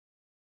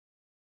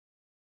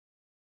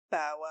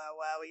Bow wow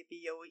wow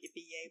yippee yo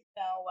yippee yay.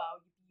 Bow wow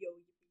yippee yo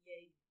yippee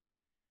yay.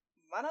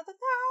 One of the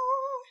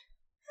down.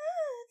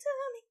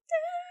 Turn me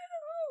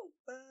down.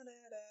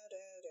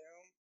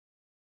 Ba-da-da-da-dum.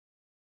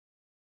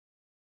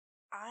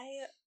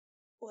 I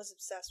was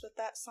obsessed with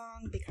that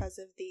song because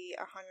of the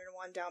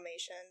 101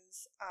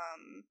 Dalmatians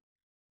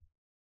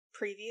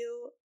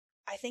preview.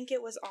 I think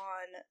it was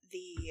on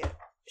the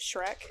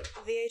Shrek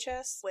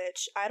VHS,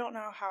 which I don't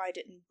know how I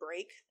didn't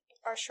break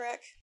our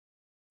Shrek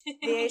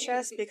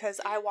VHS because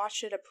I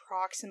watched it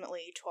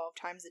approximately 12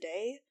 times a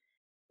day.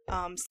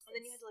 And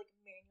then you had to like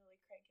manually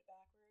crank it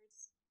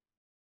backwards.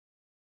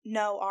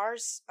 No,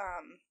 ours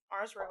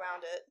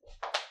rewound it.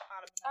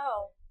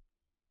 Oh.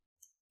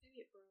 Maybe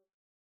it broke.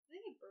 I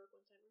think it broke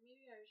one time, or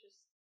maybe I was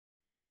just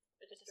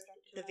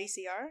the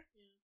VCR?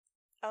 Yeah.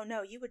 Oh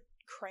no, you would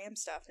cram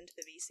stuff into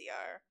the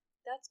VCR.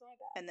 That's my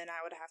bad. And then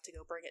I would have to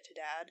go bring it to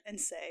Dad and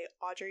say,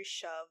 Audrey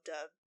shoved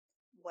a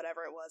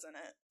whatever it was in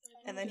it.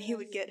 And then he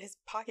would get his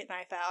pocket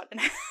knife out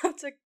and have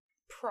to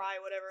pry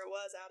whatever it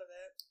was out of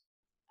it.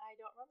 I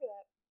don't remember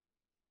that.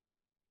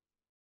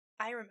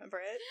 I remember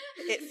it.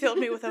 It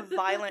filled me with a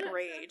violent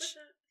rage.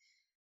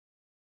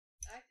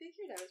 I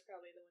figured I was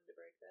probably the one to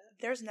break that.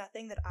 There's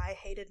nothing that I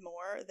hated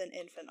more than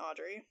infant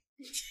Audrey.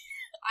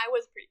 I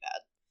was pretty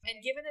bad.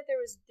 And given that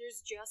there's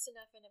just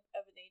enough of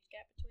an age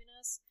gap between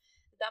us,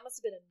 that must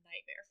have been a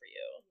nightmare for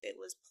you. It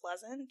was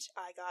pleasant.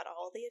 I got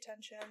all the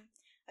attention.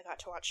 I got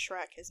to watch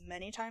Shrek as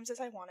many times as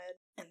I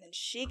wanted. And then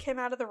she came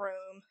out of the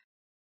room.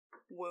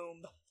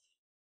 Womb.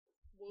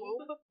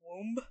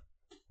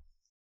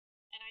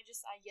 And I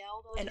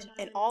yelled all the time.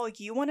 And all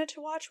you wanted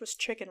to watch was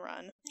Chicken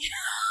Run.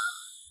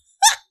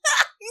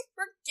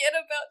 Forget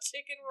about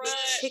Chicken Run.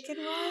 Chicken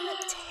Run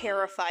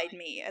terrified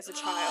me as a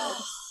child.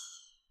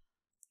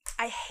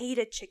 I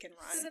hated Chicken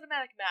Run.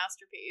 Cinematic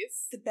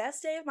masterpiece. The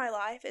best day of my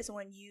life is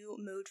when you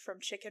moved from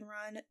Chicken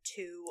Run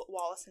to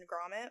Wallace and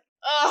Gromit.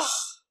 Ugh!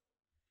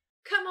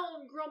 Come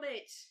on,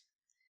 Gromit!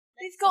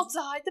 They've got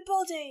to hide the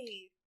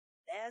body!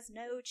 There's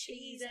no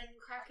cheese and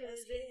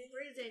crackers in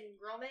prison,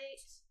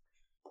 Gromit!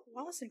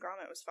 Wallace and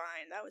Gromit was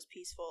fine. That was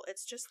peaceful.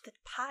 It's just the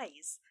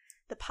pies.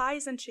 The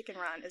pies in Chicken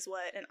Run is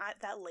what, and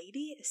that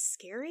lady is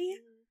scary.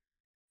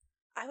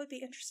 I would be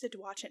interested to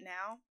watch it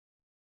now.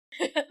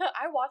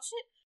 I watched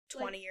it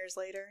 20 years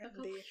later. A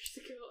couple years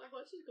ago. I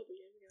watched it a couple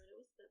years ago and it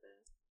wasn't that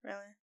bad.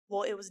 Really?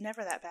 Well, it was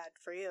never that bad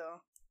for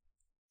you.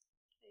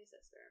 I guess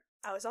that's fair.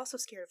 I was also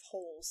scared of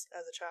holes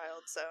as a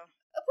child, so.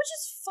 Which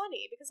is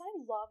funny, because I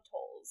loved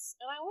Holes,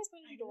 and I always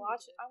wanted you to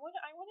watch it. I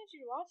wanted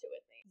you to watch it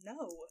with me.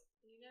 No.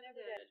 You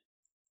never did.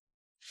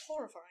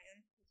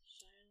 Horrifying.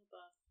 Shia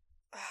LaBeouf.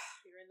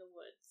 You're in the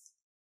woods.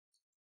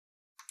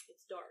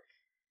 It's dark.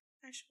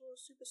 Actual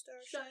superstar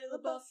Shia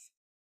LaBeouf.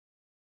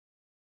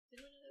 Did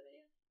you know that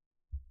video?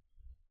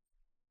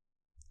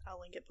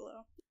 I'll link it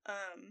below.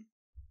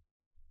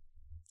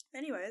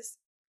 Anyways,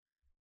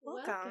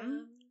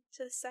 welcome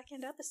to the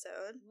second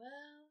episode.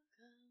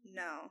 Welcome.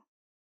 No,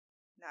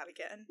 not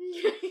again.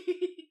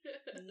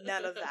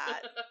 None of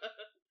that.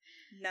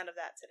 None of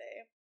that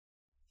today.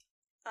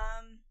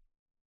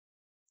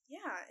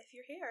 Yeah, if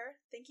you're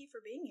here, thank you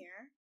for being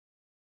here.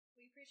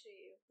 We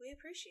appreciate you. We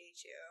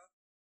appreciate you.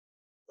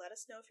 Let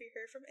us know if you're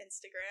here from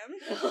Instagram.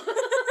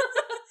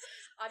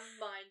 I'm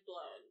mind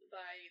blown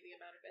by the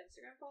amount of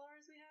Instagram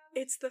followers we have.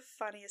 It's the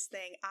funniest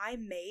thing. I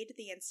made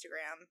the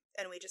Instagram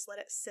and we just let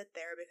it sit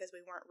there because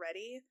we weren't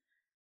ready.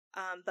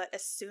 But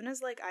as soon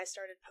as I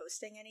started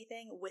posting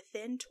anything,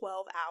 within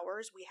 12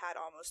 hours we had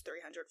almost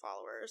 300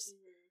 followers.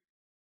 Mm-hmm.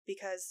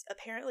 Because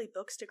apparently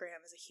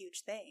Bookstagram is a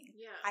huge thing.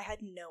 Yeah. I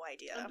had no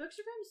idea. And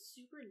Bookstagram is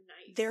super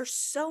nice. They're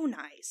so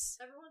nice.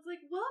 Everyone's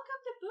like,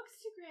 welcome to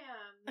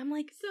Bookstagram. I'm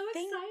like, so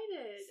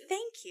excited.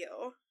 Thank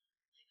you.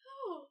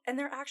 Oh. And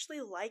they're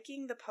actually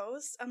liking the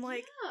post. I'm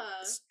like,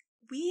 yeah.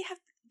 We have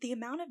the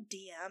amount of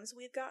DMs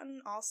we've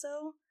gotten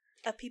also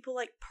of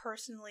people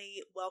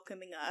personally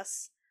welcoming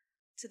us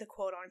to the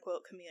quote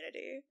unquote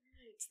community.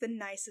 Right. It's the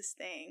nicest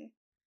thing.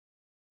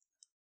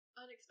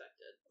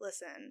 Unexpected.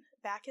 Listen,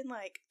 back in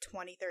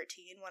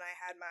 2013 when I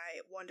had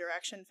my One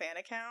Direction fan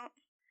account,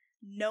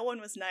 no one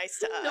was nice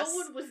to us. No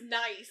one was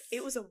nice.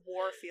 It was a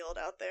war field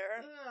out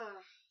there.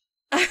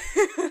 Who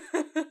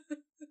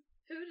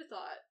would have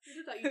thought? Who would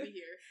have thought you'd be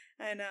here?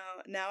 I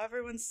know. Now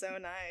everyone's so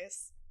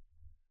nice.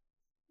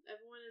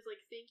 Everyone is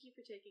like, thank you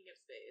for taking up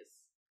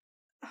space.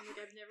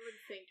 I've never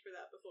been thanked for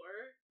that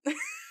before.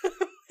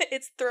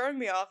 It's throwing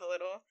me off a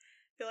little.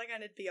 I feel like I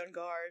need to be on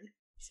guard.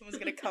 Someone's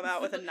gonna come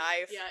out with a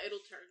knife. Yeah,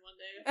 it'll turn one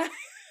day.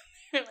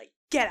 They're like,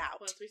 get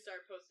out! Once we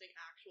start posting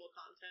actual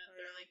content,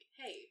 they're like,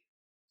 hey,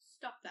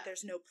 stop that.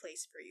 There's no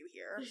place for you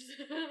here.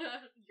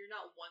 You're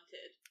not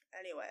wanted.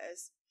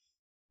 Anyways.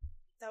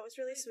 That was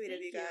really sweet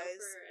of you guys.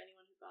 Thank you for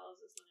anyone who follows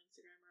us on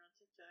Instagram or on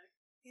TikTok.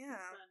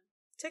 Yeah.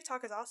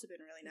 TikTok has also been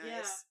really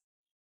nice.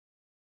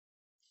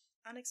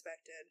 Yeah.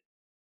 Unexpected.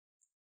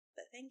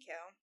 But thank you.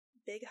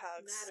 Big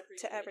hugs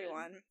to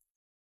everyone.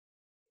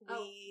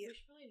 We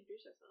should probably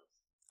introduce ourselves.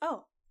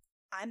 Oh,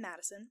 I'm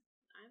Madison.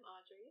 I'm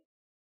Audrey.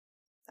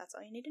 That's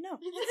all you need to know.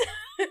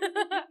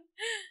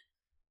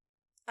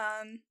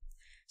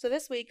 So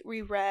this week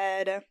we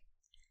read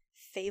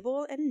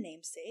Fable and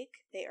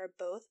Namesake. They are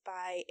both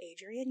by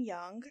Adrienne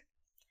Young.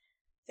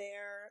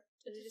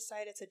 Did you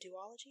decide it's a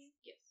duology?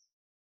 Yes.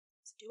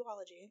 It's a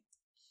duology.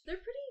 They're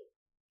pretty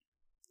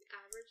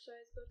average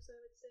size books, I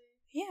would say.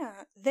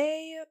 Yeah,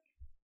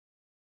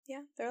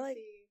 they're like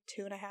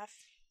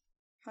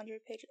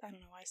 2,500 pages. I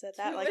don't know why I said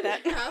that like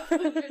that.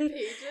 2,500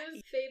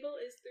 pages.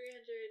 Fable is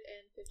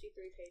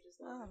 353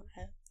 pages long. Oh,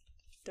 okay.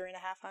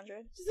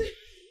 3,500.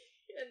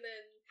 And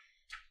then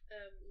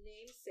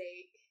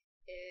Namesake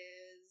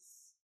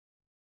is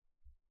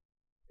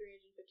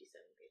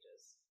 357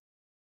 pages.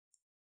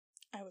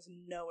 I was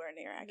nowhere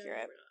near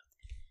accurate. No,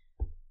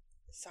 we're not.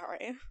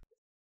 Sorry.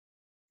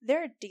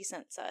 They're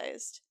decent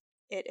sized.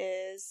 It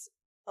is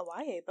a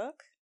YA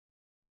book.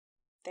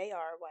 They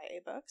are YA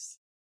books.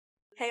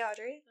 Hey,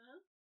 Audrey. Uh-huh.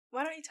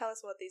 Why don't you tell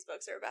us what these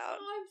books are about?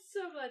 Oh, I'm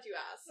so glad you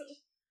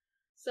asked.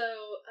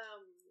 So,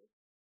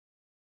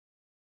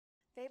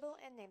 Fable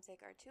and Namesake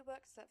are two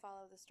books that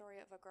follow the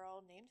story of a girl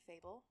named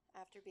Fable.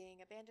 After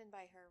being abandoned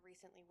by her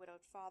recently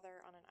widowed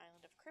father on an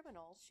island of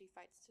criminals, she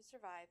fights to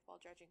survive while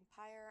dredging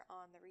pyre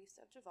on the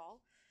reefs of Duval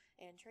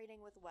and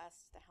trading with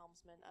West, the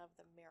helmsman of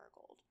the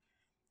Marigold.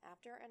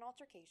 After an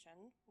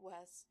altercation,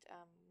 West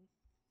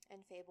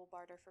and Fable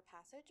barter for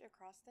passage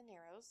across the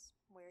Narrows,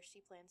 where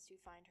she plans to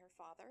find her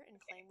father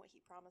and claim what he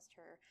promised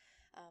her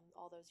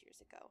all those years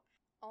ago.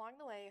 Along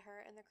the way,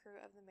 her and the crew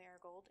of the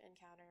Marigold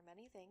encounter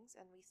many things,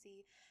 and we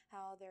see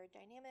how their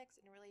dynamics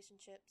and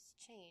relationships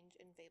change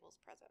in Fable's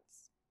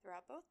presence.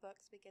 Throughout both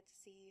books, we get to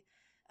see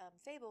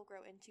Fable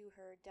grow into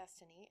her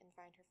destiny and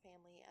find her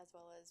family, as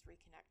well as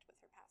reconnect with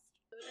her past.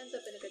 so it ends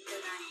up in a good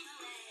place.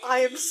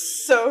 I am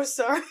so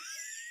sorry.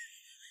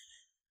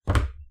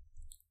 I'm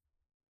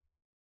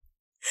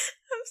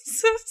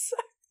so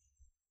sorry.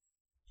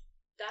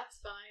 That's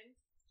fine.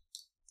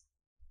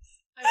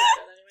 I did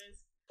that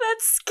anyways. That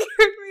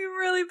scared me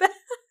really bad.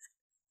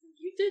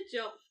 You did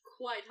jump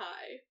quite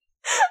high.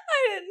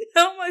 I didn't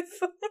know my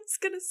phone was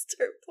gonna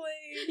start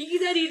playing.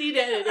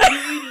 I'm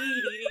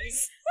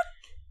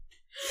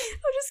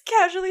just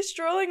casually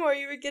strolling while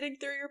you were getting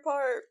through your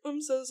part.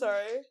 I'm so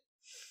sorry.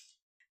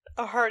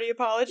 A hearty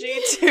apology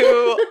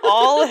to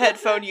all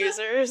headphone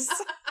users.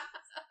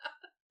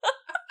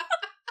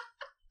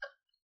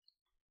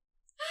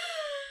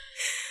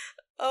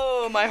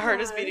 Oh, my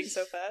heart is beating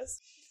so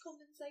fast.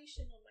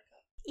 Condensation on my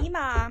cup.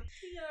 Ema.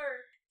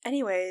 Here.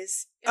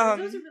 Anyways, Yeah,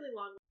 those are really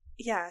long.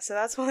 yeah, so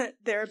that's what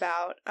they're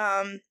about.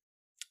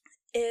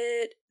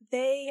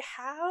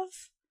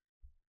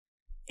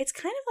 It's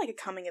kind of like a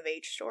coming of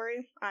age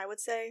story, I would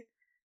say.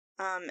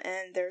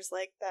 And there's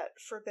like that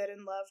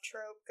forbidden love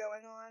trope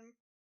going on.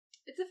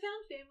 It's a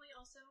found family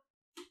also.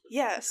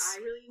 Yes, I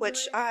really enjoy.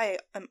 which I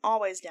am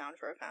always down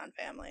for a found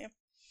family.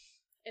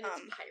 And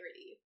it's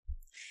piratey.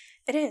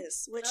 It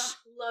is, which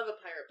Love a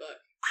pirate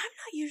book. I'm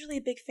not usually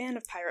a big fan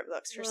of pirate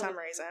books for some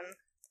reason,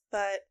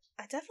 but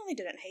I definitely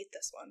didn't hate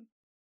this one.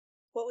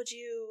 What would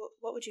you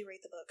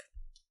rate the book?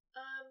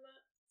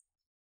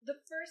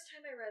 The first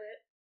time I read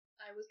it,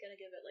 I was gonna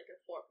give it like a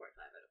 4.5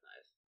 out of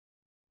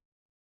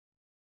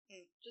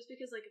 5. Just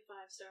because like a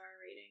 5-star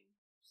rating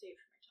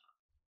saved for my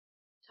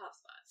top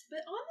spots.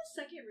 But on the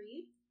second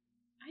read,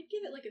 I'd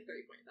give it like a 3.5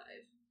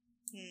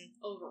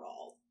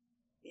 overall.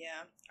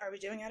 Yeah. Are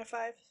we doing out of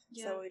 5? Yeah.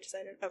 Is that what we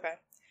decided? Okay.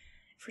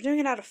 If we're doing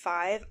it out of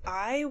 5,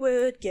 I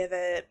would give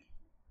it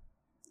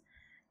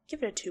a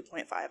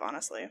 2.5,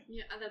 honestly.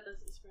 Yeah, that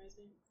doesn't surprise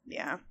me.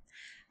 Yeah.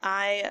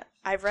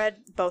 I've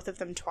read both of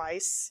them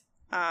twice.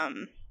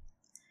 Yeah,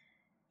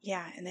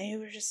 and they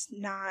were just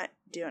not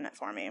doing it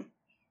for me.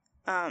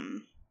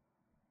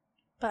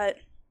 But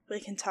we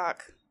can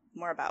talk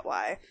more about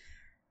why.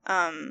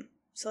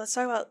 So let's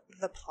talk about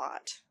the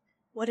plot.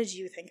 What did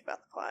you think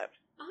about the plot?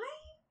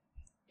 I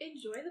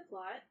enjoy the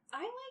plot.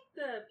 I like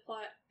the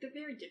plot. They're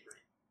very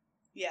different.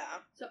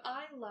 Yeah. So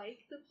I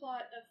like the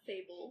plot of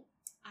Fable.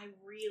 I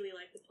really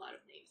like the plot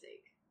of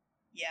Namesake.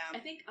 Yeah. I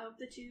think of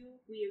the two,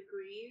 we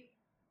agree,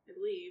 I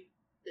believe,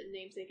 that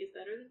Namesake is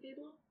better than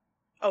Fable.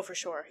 Oh, for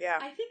sure, yeah.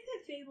 I think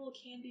that Fable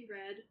can be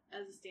read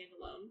as a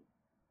standalone.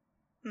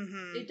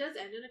 Mm-hmm. It does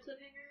end in a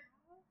cliffhanger.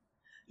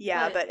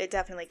 Yeah, but it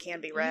definitely can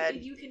be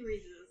read. You can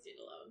read it as a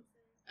standalone.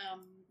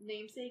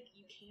 Namesake,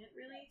 you can't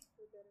really.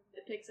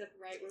 It picks up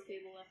right where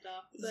Fable left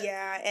off. But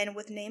yeah, and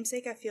with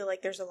Namesake, I feel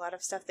like there's a lot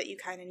of stuff that you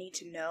kind of need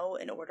to know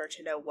in order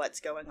to know what's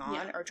going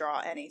on or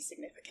draw any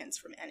significance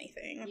from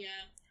anything.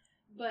 Yeah,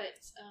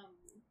 but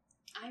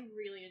I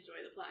really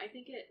enjoy the plot. I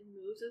think it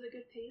moves at a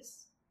good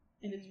pace,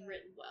 and it's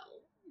written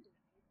well.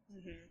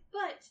 Mm-hmm.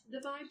 But the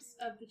vibes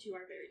of the two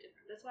are very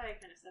different. That's why I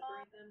kind of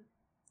separate them.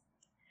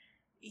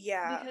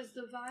 Yeah. Because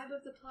the vibe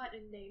of the plot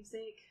in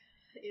Namesake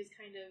is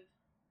kind of,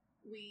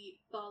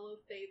 we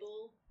follow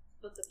Fable,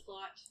 but the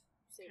plot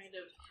kind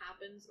of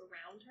happens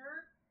around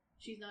her.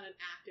 She's not an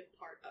active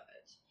part of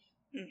it.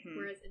 Mm-hmm.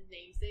 Whereas in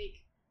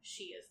Namesake,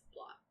 she is the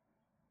plot.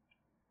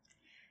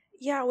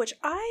 Yeah, which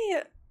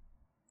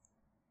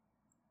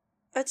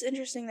that's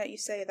interesting that you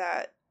say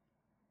that,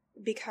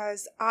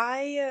 because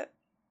I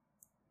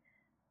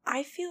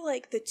feel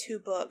like the two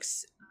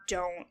books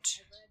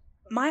don't.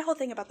 My whole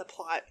thing about the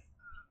plot,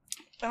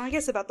 and I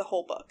guess about the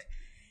whole book,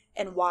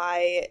 and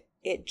why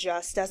it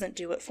just doesn't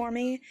do it for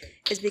me,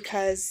 is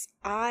because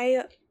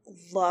I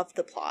love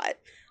the plot.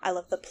 I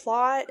love the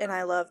plot, and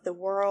I love the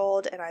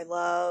world, and I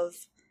love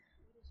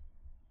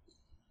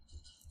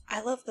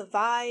the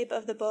vibe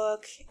of the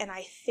book, and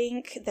I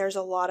think there's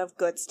a lot of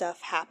good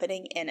stuff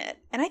happening in it.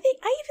 And I even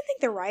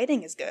think the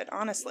writing is good,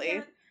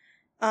 honestly.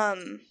 Yeah.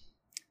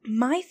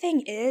 My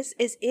thing is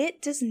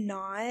it does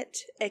not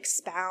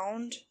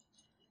expound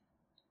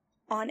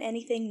on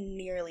anything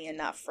nearly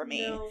enough for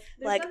me. No,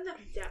 there's like, not enough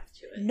depth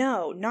to it.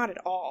 No, not at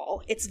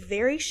all. It's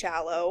very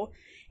shallow,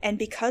 and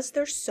because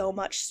there's so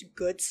much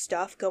good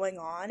stuff going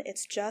on,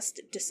 it's just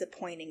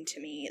disappointing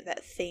to me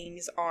that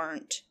things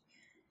aren't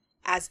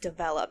as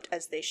developed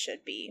as they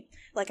should be.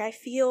 Like, I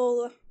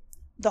feel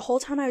the whole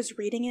time I was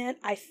reading it,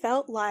 I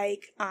felt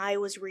like I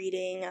was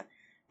reading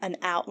an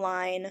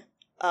outline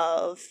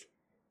of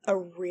a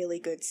really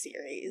good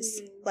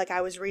series. Mm-hmm. Like,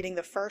 I was reading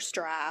the first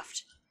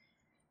draft.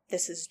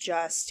 This is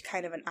just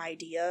kind of an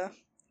idea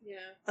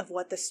of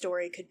what the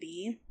story could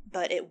be,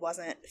 but it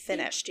wasn't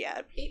finished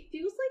yet. It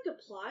feels like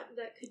a plot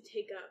that could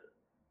take up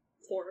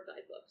 4 or 5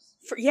 books.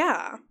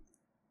 Yeah.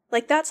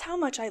 Like, that's how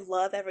much I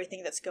love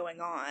everything that's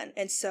going on.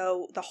 And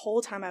so the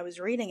whole time I was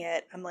reading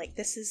it, I'm like,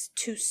 this is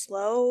too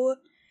slow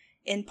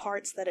in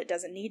parts that it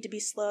doesn't need to be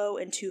slow,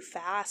 and too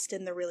fast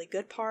in the really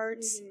good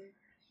parts. Mm-hmm.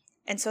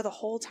 And so the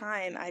whole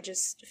time I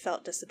just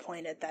felt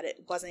disappointed that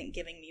it wasn't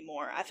giving me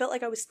more. I felt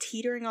like I was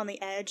teetering on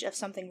the edge of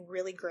something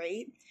really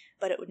great,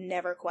 but it would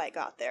never quite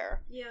got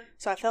there. Yeah.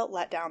 So I felt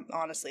let down,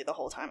 honestly, the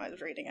whole time I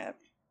was reading it.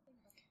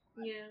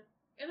 Yeah.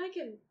 And I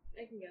can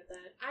get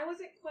that. I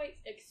wasn't quite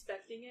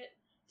expecting it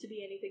to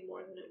be anything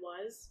more than it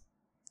was,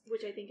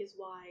 which I think is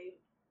why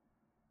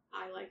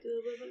I liked it a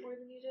little bit more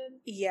than you did.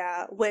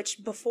 Yeah,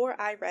 which before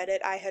I read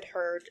it, I had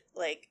heard,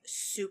 like,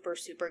 super,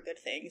 super good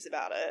things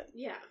about it.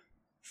 Yeah.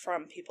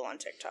 From people on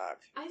TikTok.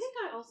 I think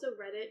I also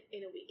read it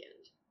in a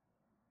weekend.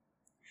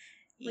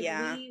 Like,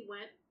 yeah. we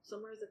went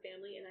somewhere as a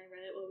family, and I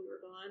read it while we were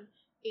gone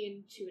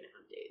in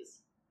 2.5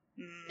 days.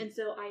 Mm. And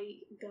so I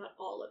got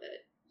all of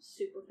it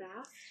super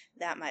fast.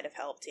 That might have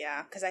helped,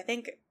 yeah. Because I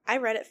think I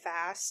read it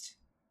fast,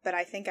 but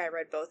I think I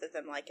read both of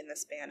them, like, in the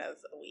span of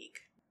a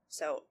week.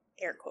 So,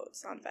 air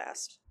quotes on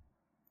fast.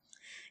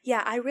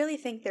 Yeah, I really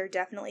think they're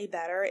definitely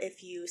better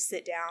if you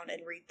sit down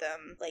and read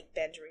them, like,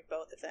 binge read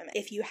both of them.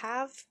 If you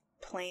have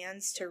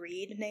plans to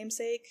read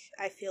Namesake,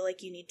 I feel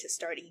like you need to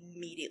start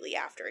immediately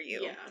after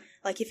you. Yeah.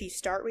 Like, if you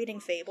start reading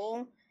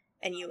Fable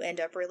and you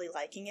end up really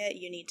liking it,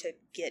 you need to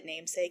get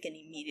Namesake and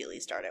immediately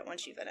start it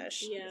once you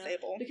finish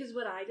Fable. Because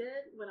what I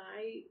did when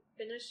I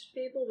finished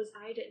Fable was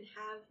I didn't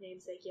have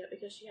Namesake yet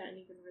because she hadn't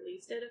even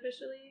released it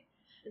officially.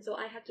 And so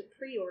I had to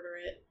pre-order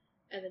it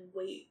and then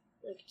wait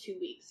like 2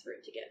 weeks for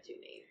it to get to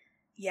me.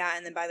 Yeah,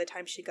 and then by the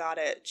time she got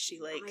it, she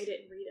like... I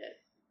didn't read it.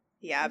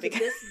 Yeah, and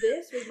because so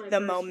this was my the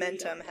first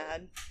momentum read of it.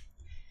 had...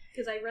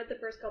 Because I read the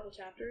first couple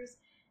chapters,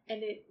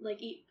 and it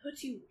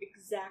puts you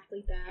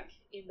exactly back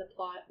in the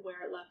plot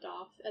where it left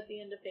off at the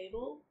end of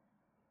Fable.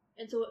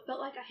 And so it felt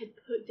like I had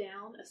put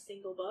down a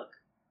single book,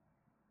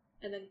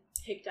 and then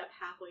picked up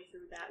halfway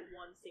through that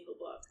one single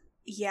book.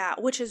 Yeah,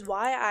 which is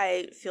why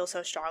I feel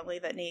so strongly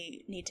that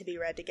need to be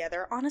read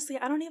together. Honestly,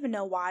 I don't even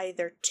know why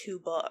they're 2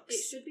 books.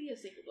 It should be a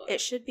single book. It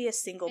should be a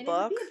single and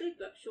book. It would be a big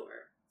book,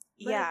 sure.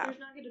 But yeah. if there's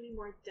not going to be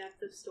more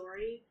depth of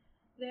story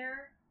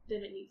there,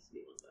 then it needs to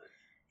be one book.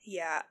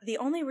 Yeah, the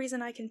only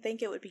reason I can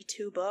think it would be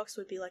 2 books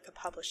would be like a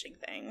publishing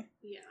thing.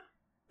 Yeah.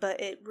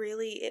 But it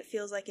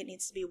feels like it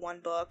needs to be 1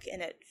 book,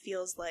 and it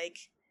feels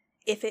like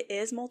if it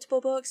is multiple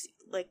books,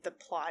 like the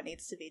plot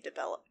needs to be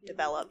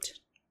developed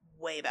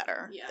way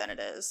better than it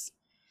is.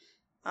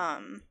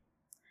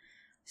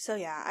 So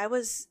yeah, I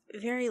was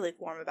very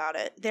lukewarm about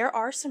it. There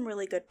are some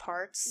really good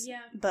parts.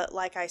 Yeah. But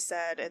like I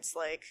said, it's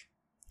like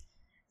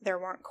there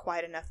weren't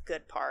quite enough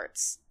good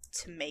parts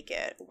to make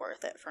it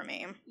worth it for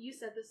me. You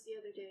said this the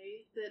other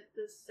day, that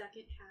the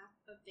second half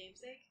of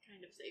Namesake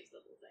kind of saves the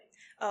whole thing.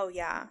 Oh,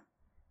 yeah.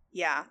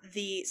 Yeah,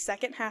 the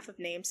second half of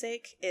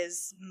Namesake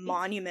is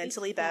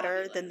monumentally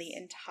better than the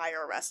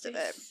entire rest of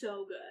it. It's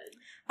so good.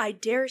 I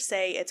dare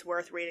say it's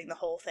worth reading the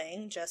whole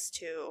thing just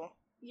to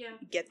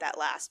get that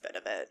last bit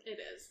of it. It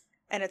is.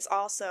 And it's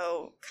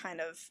also kind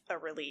of a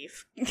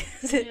relief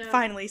because it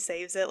finally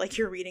saves it. Like,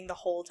 you're reading the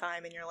whole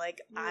time and you're like,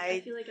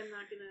 I feel like I'm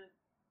not gonna...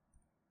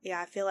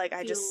 Yeah, I feel like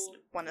I just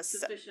want to...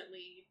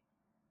 sufficiently...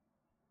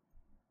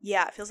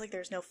 Yeah, it feels like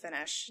there's no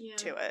finish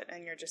to it,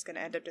 and you're just going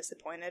to end up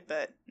disappointed,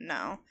 but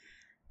no.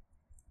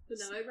 But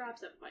no, it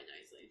wraps up quite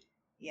nicely.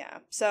 Yeah,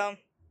 so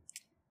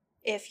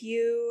if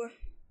you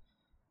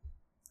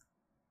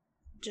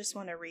just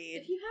want to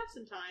read... If you have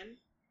some time.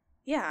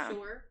 Yeah.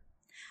 Sure.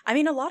 I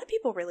mean, a lot of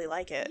people really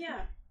like it.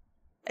 Yeah.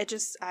 It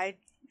just, I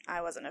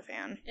wasn't a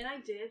fan. And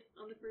I did,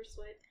 on the first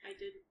swipe, I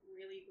did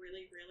really,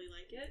 really, really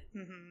like it.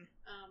 Mm-hmm.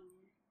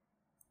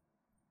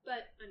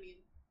 But, I mean,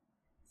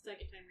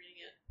 second time reading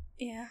it.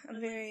 Yeah,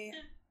 I'm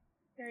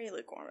very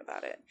lukewarm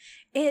about it.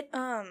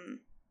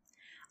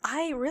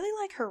 I really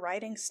like her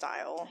writing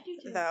style, I do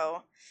too.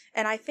 though.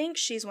 And I think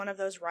she's one of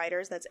those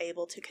writers that's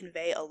able to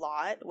convey a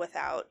lot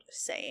without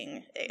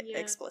saying it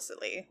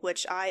explicitly,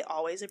 which I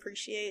always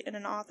appreciate in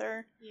an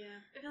author. Yeah.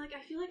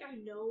 I feel like I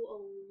know a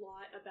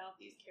lot about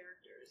these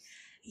characters.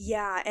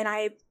 Yeah, and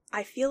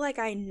I feel like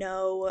I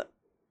know...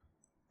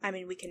 I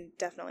mean, we can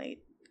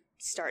definitely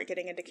start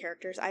getting into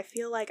characters. I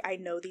feel like I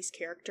know these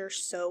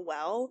characters so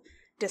well,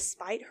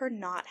 despite her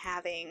not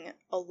having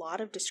a lot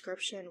of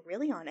description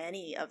really on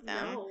any of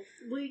them. No.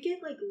 We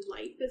get, like,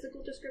 light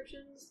physical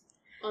descriptions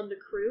on the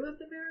crew of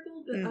the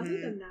Marigold, but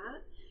other than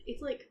that,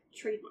 it's, like,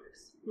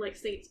 trademarks. Like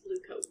Saint's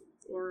blue coat,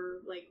 or,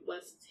 like,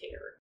 West's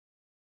hair.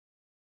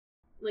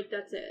 Like,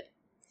 that's it.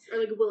 Or,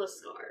 like, Willa's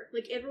scar.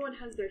 Like, everyone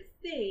has their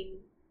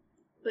thing,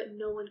 but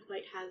no one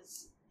quite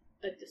has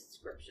a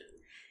description.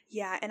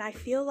 Yeah, and I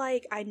feel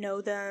like I know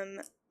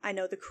them... I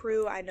know the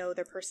crew, I know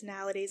their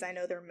personalities, I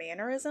know their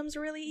mannerisms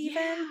really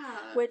even,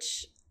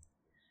 which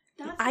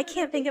I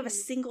can't think of a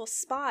single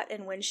spot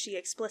in when she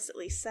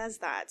explicitly says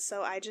that.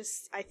 So I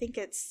think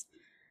it's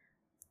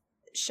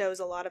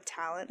shows a lot of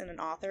talent in an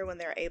author when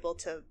they're able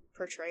to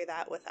portray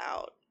that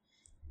without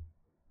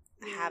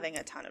having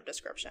a ton of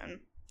description.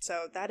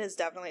 So that is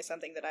definitely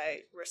something that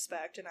I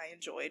respect and I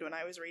enjoyed when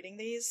I was reading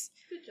these.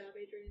 Good job,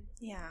 Adrienne.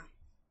 Yeah.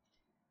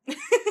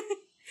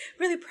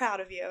 Really proud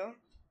of you.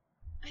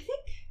 I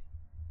think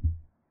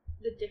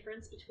the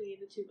difference between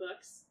the two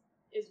books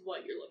is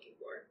what you're looking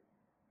for.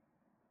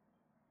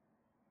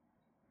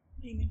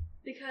 Maybe.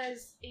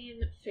 Because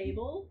in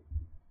Fable,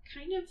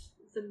 kind of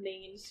the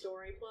main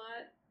story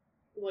plot,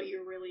 what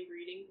you're really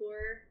reading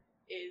for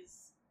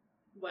is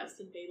West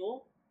and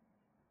Fable.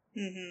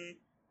 Mm-hmm.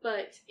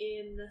 But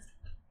in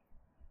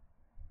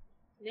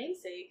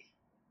Namesake,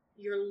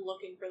 you're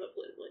looking for the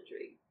political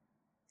intrigue.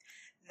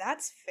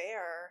 That's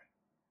fair.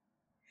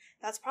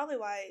 That's probably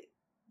why...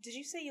 Did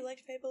you say you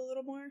liked Fable a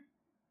little more?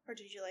 Or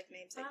did you like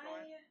Namesake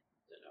more? I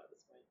don't know at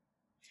this point.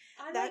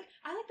 I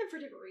like them for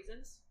different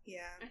reasons.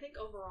 Yeah. I think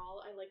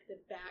overall I like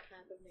the back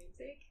half of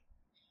Namesake.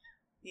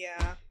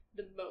 Yeah.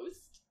 The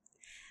most.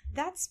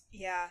 That's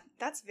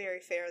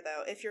very fair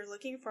though. If you're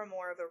looking for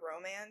more of a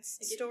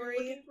romance story. If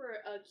you're looking for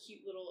a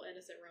cute little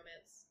innocent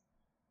romance.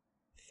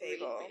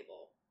 Fable. Read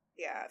Fable.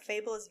 Yeah.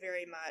 Fable is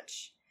very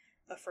much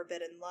a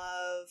forbidden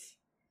love.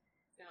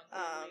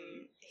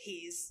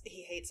 He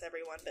hates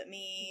everyone but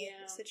me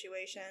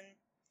situation.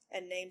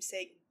 And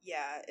Namesake,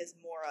 is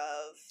more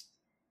of,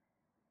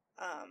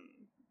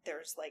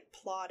 there's, like,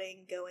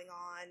 plotting going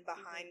on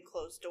behind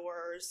closed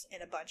doors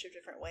in a bunch of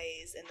different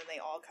ways, and then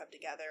they all come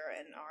together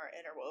and are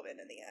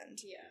interwoven in the end.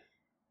 Yeah.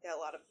 Yeah,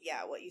 a lot of,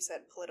 what you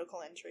said,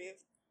 political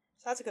intrigue.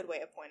 So that's a good way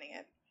of pointing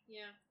it.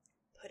 Yeah.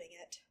 Putting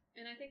it.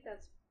 And I think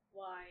that's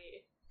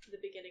why the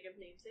beginning of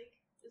Namesake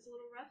is a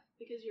little rough,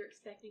 because you're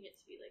expecting it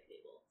to be like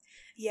Fable.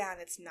 Yeah, and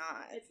it's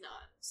not. It's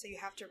not. So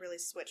you have to really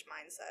switch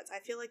mindsets.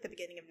 I feel like the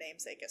beginning of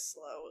Namesake is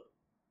slow.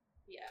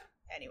 Yeah.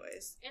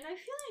 Anyways. And I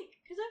feel like,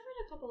 because I've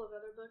read a couple of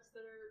other books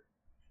that are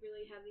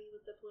really heavy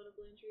with the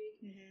political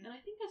intrigue, and I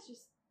think that's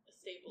just a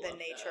staple the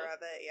nature of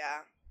it,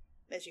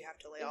 is you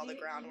have to lay all the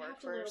groundwork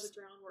first. You have to lay all the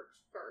groundwork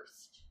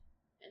first,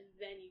 and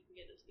then you can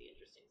get into the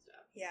interesting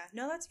stuff. Yeah,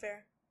 no, that's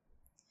fair.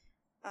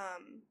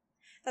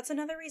 That's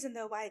another reason,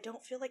 though, why I don't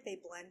feel like they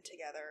blend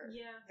together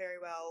very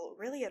well,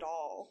 really at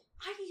all.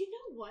 You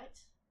know what?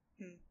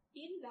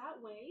 In that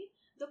way,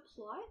 the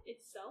plot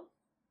itself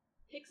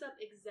picks up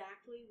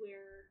exactly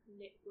where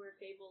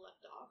Fable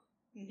left off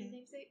in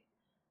Namesake,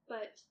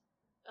 but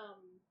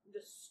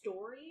the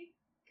story,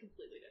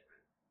 completely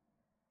different.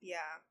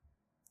 Yeah.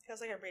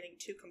 Feels like I'm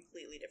reading two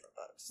completely different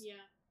books.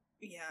 Yeah.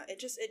 Yeah,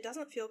 it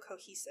doesn't feel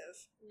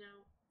cohesive.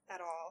 No.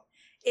 At all.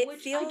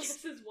 Which I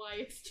guess is why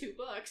it's two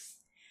books.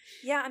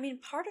 Yeah, I mean,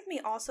 part of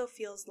me also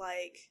feels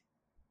like,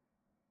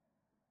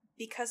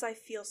 because I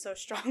feel so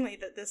strongly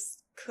that this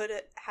could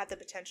have had the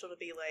potential to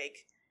be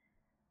like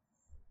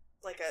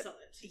Excellent.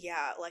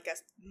 like a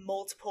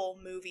multiple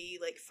movie,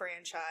 like,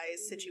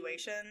 franchise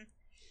situation.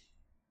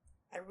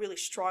 I really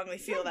strongly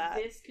feel that.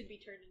 This could be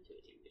turned into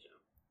a TV show.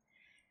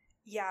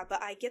 Yeah,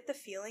 but I get the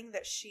feeling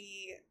that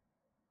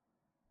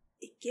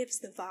it gives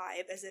the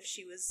vibe as if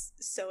she was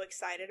so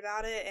excited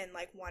about it and,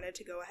 like, wanted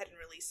to go ahead and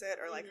release it,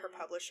 or, like, her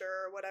publisher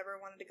or whatever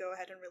wanted to go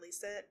ahead and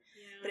release it,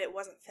 but it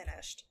wasn't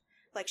finished.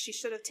 Like, she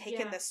should have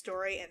taken this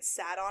story and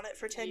sat on it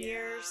for 10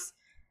 years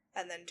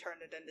and then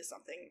turned it into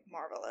something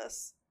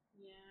marvelous.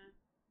 Yeah.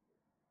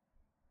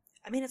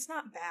 I mean, it's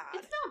not bad.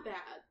 It's not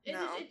bad.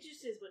 It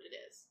just is what it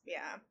is.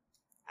 Yeah.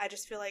 I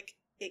just feel like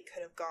it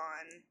could have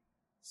gone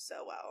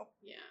so well.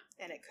 Yeah.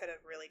 And it could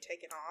have really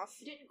taken off.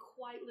 It didn't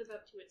quite live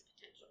up to its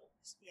potential.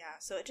 Yeah,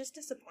 so it just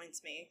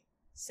disappoints me,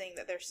 seeing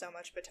that there's so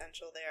much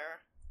potential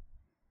there,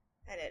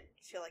 and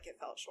feel like it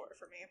fell short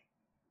for me.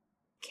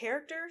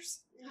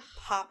 Characters?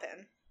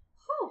 Poppin'.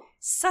 Whew.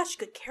 Such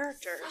good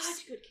characters.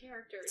 Such good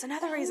characters. It's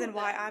another reason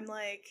why I'm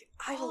like,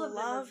 I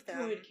love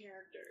them. Good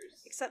characters.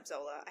 Except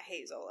Zola. I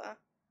hate Zola.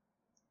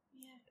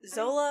 Yeah.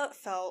 Zola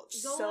felt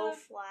so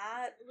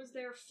flat. Was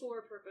there for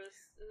a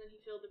purpose, and then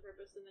he filled the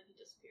purpose, and then he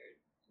disappeared.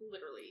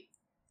 Literally.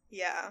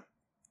 Yeah.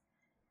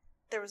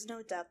 There was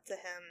no depth to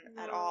him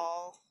at No.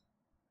 all.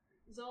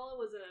 Zola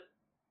was a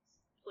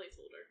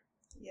placeholder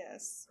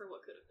Yes. for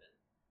what could have been.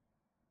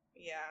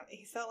 Yeah,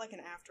 he felt like an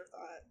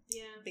afterthought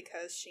Yeah.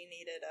 because she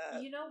needed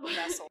a You know what?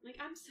 vessel. Like,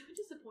 I'm so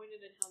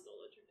disappointed in how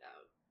Zola turned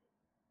out.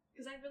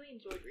 Because I really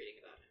enjoyed reading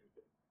about him.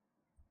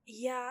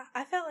 Yeah,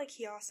 I felt like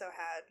he also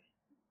had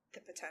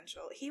the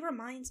potential. He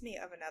reminds me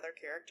of another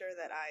character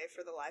that I,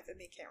 for the life of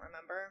me, can't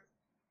remember.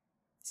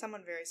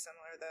 Someone very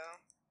similar, though.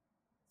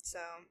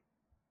 So,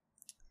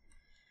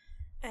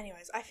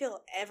 anyways, I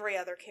feel every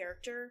other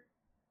character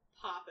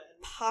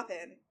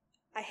poppin'.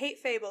 I hate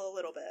Fable a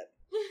little bit.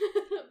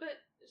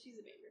 But she's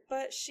a banger.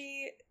 But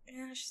she's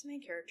the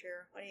main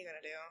character. What are you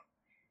gonna do?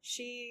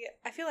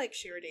 I feel like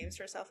she redeems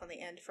herself on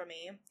the end for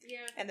me.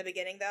 Yeah. In the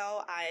beginning,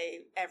 though,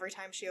 every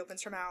time she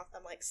opens her mouth,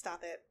 I'm like,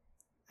 stop it.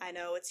 I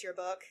know it's your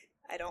book.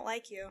 I don't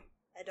like you.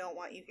 I don't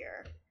want you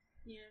here.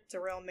 Yeah. It's a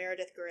real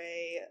Meredith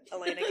Grey,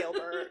 Elena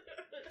Gilbert,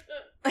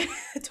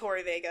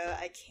 Tori Vega.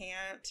 I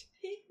can't.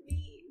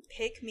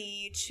 Pick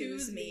me,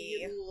 choose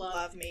me,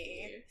 love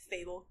me.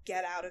 Fable,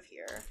 get out of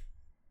here.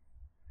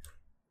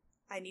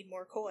 I need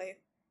more Koi.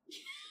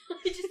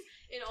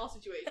 In all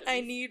situations. I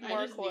need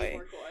more Koi.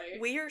 More Koi.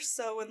 We are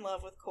so in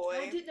love with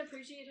Koi. I didn't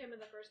appreciate him in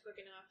the first book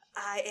enough.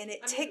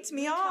 It ticked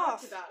me we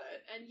off. talked about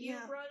it, and you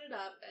brought it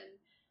up, and,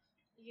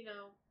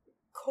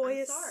 Koi I'm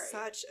is sorry.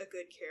 such a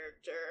good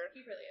character.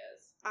 He really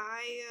is.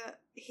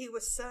 He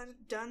was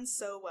done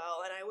so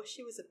well, and I wish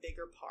he was a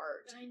bigger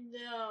part I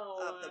know.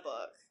 of the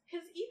book.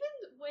 Because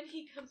even when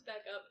he comes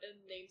back up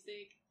in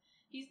Namesake,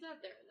 he's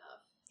not there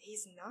enough.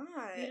 He's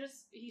not.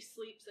 He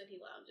sleeps and he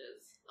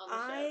lounges on the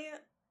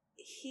ship.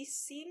 He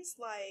seems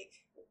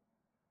like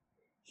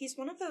he's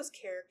one of those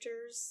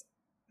characters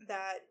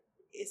that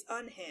is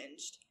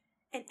unhinged,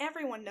 and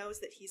everyone knows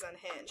that he's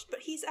unhinged,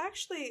 but he's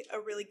actually a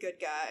really good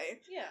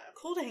guy. Yeah.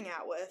 Cool to hang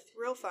out with,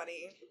 real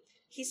funny.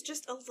 He's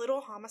just a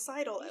little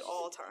homicidal at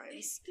all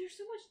times. There's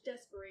so much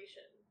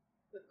desperation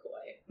with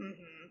Koi.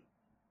 Mm-hmm.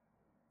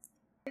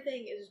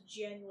 Everything is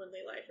genuinely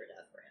life or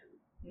death for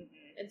him.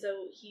 Mm-hmm. And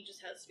so he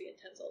just has to be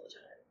intense all the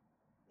time.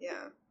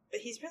 Yeah.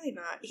 But he's really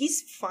not.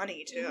 He's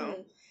funny, too.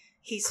 Mm-hmm.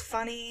 He's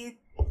funny.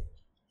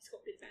 He's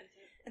got good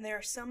banter. And there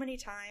are so many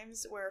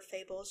times where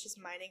Fable's just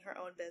minding her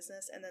own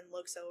business and then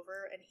looks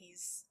over and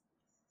he's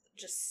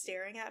just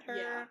staring at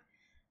her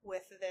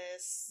with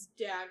this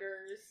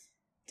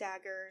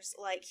daggers,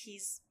 like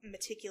he's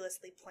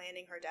meticulously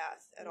planning her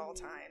death at all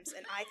times.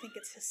 And I think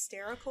it's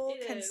hysterical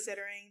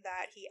considering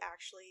that he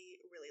actually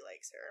really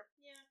likes her.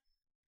 Yeah.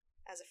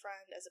 As a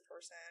friend, as a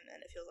person,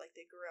 and it feels like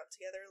they grew up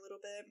together a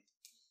little bit.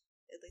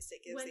 At least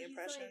it gives the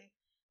impression.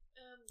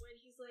 When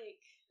he's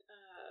like,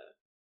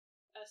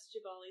 us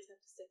Javalis have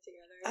to stick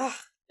together.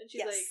 And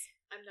she's like,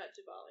 I'm not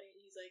Javali. And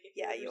he's like, if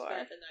you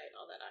spent the night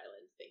on that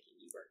island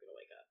thinking you weren't going to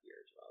wake up, you're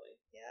a Javali.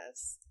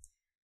 Yes.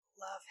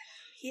 Love him.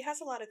 He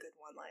has a lot of good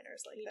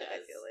one-liners like that,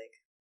 I feel like.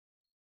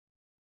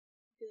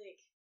 I feel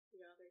like,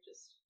 they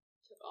just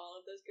took all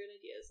of those good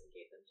ideas and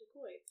gave them to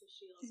Koi, because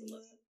she also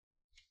loves him.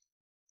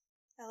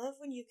 I love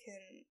when you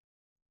can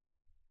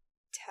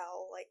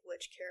tell, like,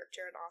 which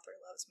character an author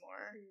loves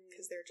more,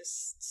 because they're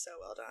just so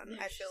well done.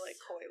 I feel like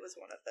Koi was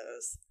one of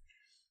those.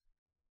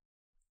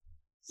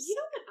 You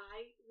know what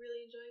I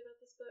really enjoy about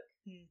this book?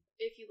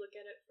 If you look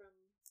at it from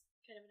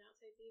kind of an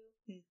outside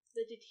view?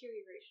 The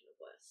deterioration of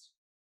West.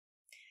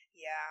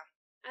 Yeah.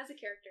 As a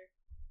character.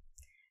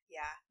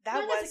 Yeah.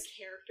 Not as a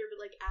character, but,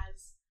 like,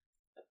 as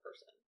a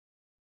person.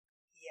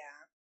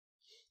 Yeah.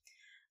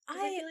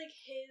 I feel like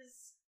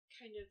his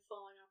kind of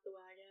falling off the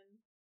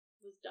wagon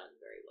was done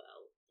very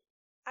well.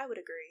 I would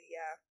agree,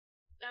 yeah.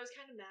 I was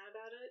kind of mad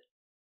about it.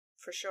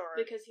 For sure.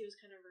 Because he was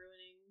kind of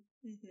ruining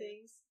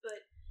things,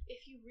 but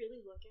if you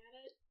really look at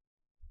it,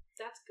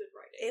 that's good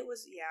writing. It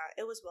was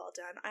well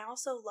done. I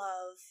also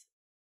love,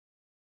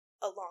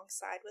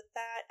 alongside with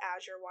that,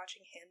 as you're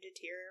watching him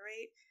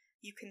deteriorate,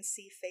 you can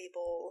see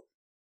Fable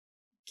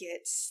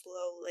get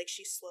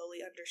she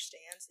slowly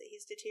understands that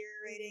he's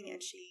deteriorating,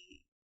 and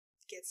she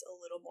gets a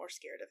little more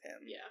scared of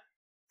him. Yeah.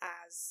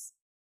 As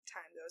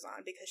time goes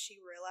on, because she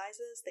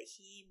realizes that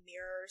he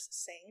mirrors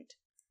Saint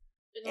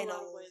in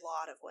a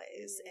lot of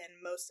ways,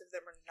 and most of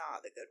them are not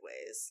the good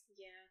ways.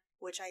 Yeah.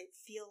 Which I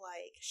feel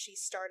like she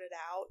started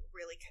out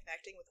really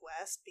connecting with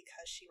West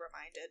because he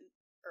reminded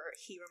her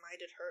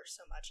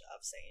so much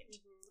of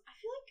Saint. I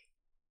feel like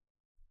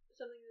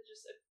something that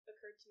just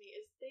occurred to me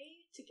is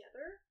they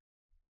together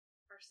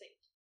are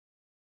Saint.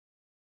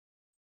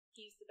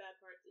 He's the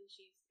bad parts and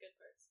she's the good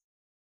parts.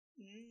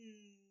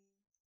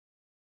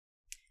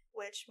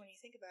 Which, when you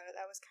think about it,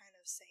 that was kind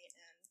of Saint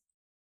and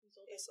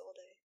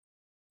Isolde.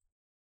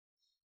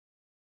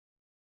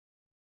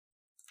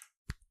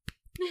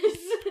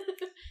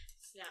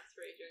 Snaps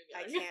for Adrienne.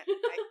 I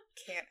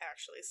can't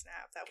actually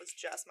snap. That was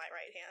just my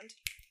right hand.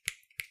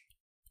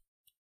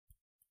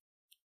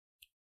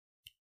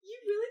 You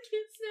really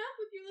can't snap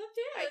with your left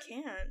hand. I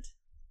can't.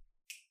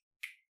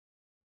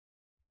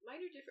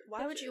 Mine are different.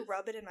 Why would you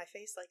rub it in my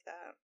face like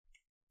that?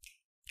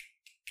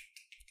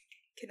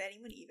 Can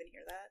anyone even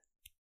hear that?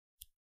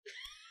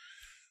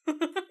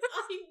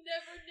 I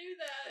never knew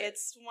that.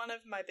 It's one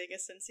of my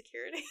biggest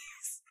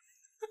insecurities.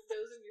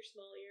 Those in your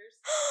small ears.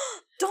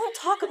 Don't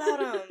talk about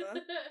them.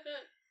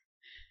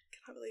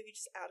 Can't believe you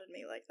just outed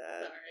me like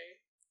that.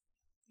 Sorry.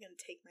 You gonna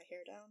take my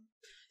hair down?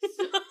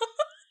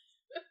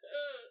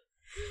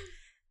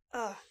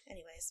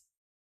 Anyways.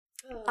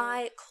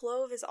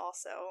 Clove is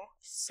also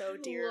so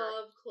dear. I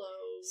love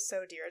Clove.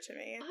 So dear to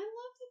me. I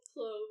love that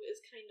Clove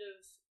is kind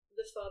of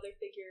the father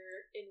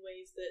figure in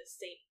ways that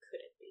Saint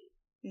couldn't be.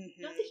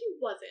 Mm-hmm. Not that he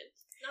wasn't.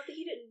 Not that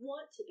he didn't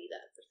want to be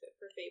that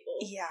for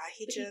Fable. Yeah,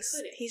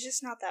 he's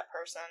just not that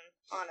person,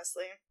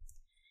 honestly.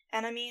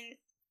 And I mean,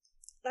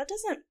 that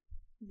doesn't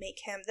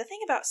make him... The thing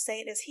about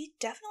Saint is he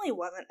definitely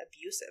wasn't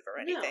abusive or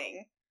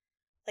anything.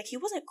 No. Like, he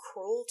wasn't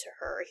cruel to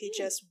her. He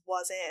just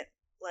wasn't,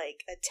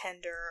 like, a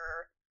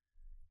tender,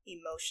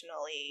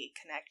 emotionally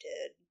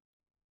connected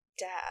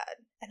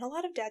dad. And a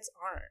lot of dads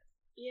aren't.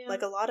 Yeah.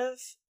 Like, a lot of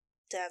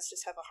dads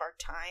just have a hard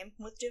time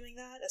with doing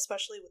that,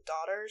 especially with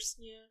daughters.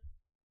 Yeah.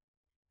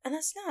 And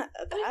that's not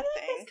a bad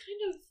thing. That's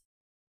kind of...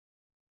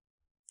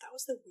 That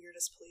was the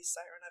weirdest police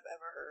siren I've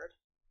ever heard.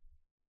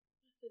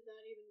 Did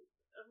that even...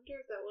 I wonder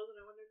if that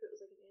wasn't... I wonder if it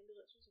was like an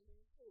ambulance or something.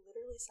 It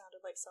literally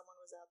sounded like someone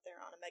was out there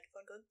on a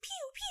megaphone going,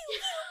 pew, pew,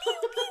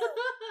 pew, pew, pew.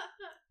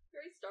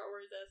 Very Star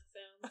Wars-esque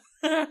sound.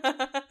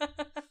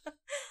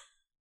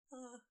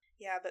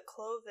 Yeah, but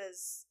Clove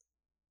is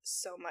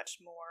so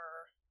much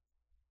more...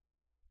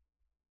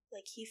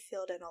 Like, he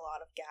filled in a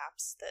lot of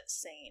gaps that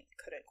Saint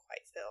couldn't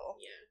quite fill.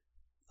 Yeah.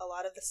 A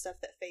lot of the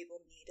stuff that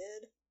Fable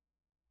needed.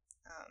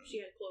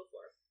 She had Clove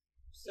for.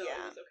 So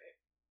yeah. it was okay.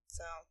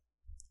 So,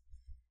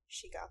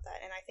 she got that.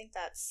 And I think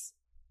that's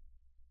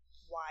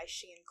why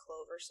she and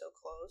Clove are so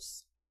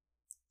close.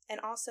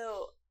 And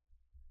also,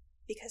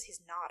 because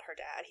he's not her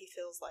dad, he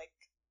feels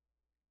like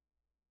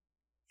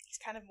he's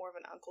kind of more of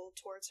an uncle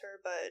towards her,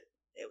 but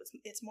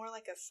it's more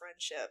like a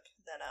friendship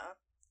than a...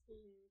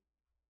 Mm-hmm.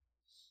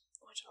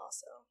 Which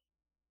also...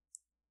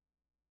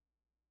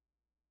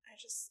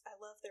 I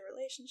love their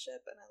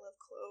relationship, and I love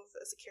Clove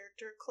as a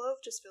character.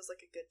 Clove just feels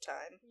like a good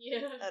time.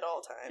 Yeah. At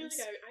all times. I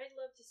feel like I'd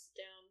love to sit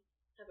down,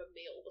 have a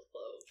meal with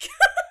Clove.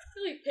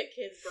 Really pick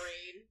his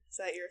brain. Is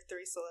that your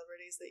 3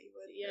 celebrities that you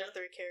would... Yeah. Your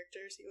 3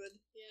 characters you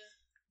would... Yeah.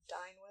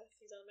 Dine with?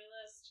 He's on my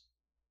list.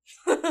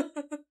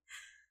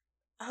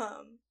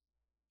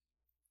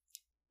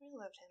 I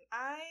loved him.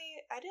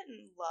 I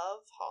didn't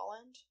love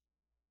Holland.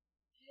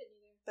 I didn't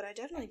either. But I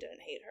definitely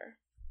didn't hate her.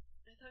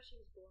 I thought she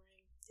was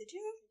boring. Did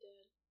you? I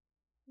did.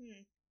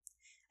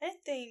 I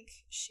didn't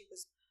think she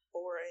was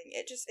boring.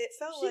 It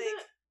felt She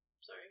like...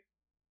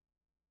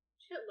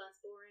 She got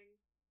less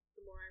boring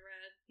the more I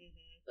read.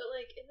 Mm-hmm. But,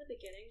 like, in the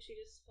beginning, she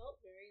just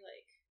felt very,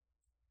 like,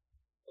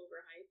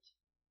 overhyped.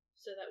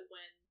 So that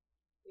when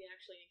we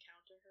actually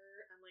encounter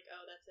her, I'm like,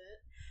 oh, that's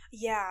it?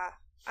 Yeah.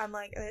 I'm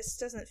like,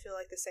 this doesn't feel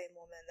like the same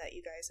woman that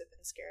you guys have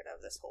been scared of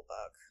this whole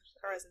book.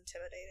 Or as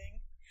intimidating.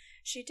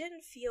 She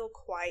didn't feel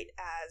quite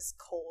as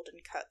cold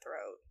and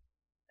cutthroat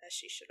as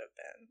she should have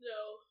been.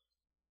 No.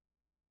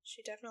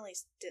 She definitely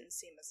didn't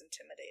seem as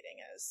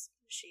intimidating as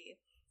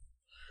she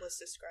was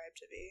described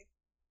to be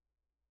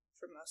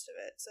for most of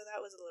it. So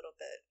that was a little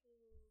bit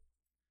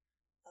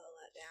of a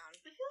letdown.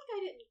 I feel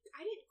like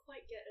I didn't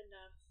quite get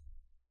enough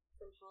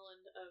from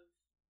Holland of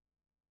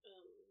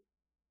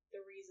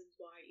the reasons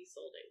why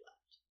Isolde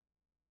left.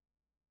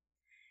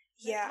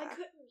 Like, Yeah. I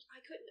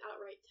couldn't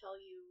outright tell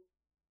you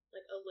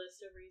like a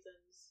list of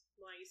reasons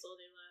why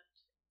Isolde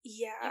left.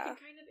 Yeah. You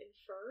can kind of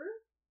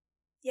infer.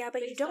 Yeah,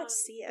 but you don't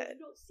see it. You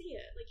don't see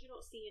it. Like, you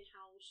don't see in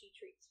how she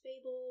treats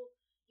Fable.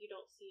 You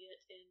don't see it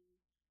in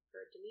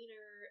her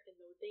demeanor, in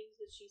the things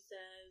that she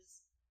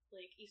says.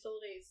 Like,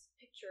 Isolde's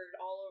pictured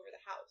all over the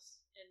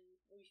house, and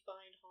we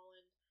find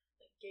Holland,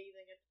 like,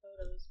 gazing at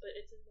photos, but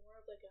it's in more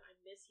of, like, a I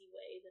miss you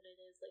way than it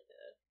is, like,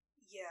 a...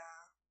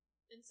 Yeah.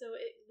 And so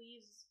it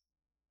leaves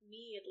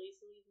me, at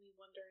least,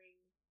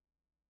 wondering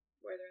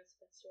where the rest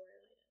of that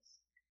storyline is.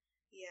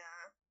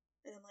 Yeah.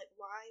 And I'm like,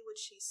 why would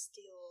she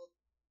steal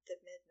the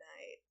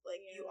midnight?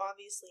 Like, Yeah. you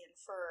obviously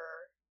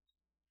infer.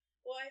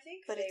 Well, I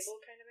think But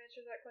Fable kind of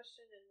answered that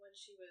question, and when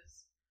she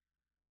was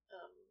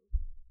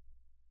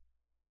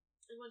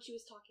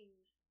talking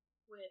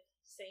with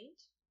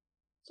Saint,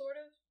 sort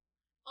of.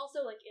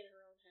 Also, like, in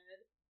her own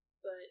head.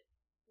 But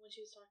when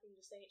she was talking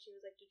to Saint, she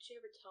was like, did she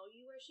ever tell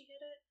you where she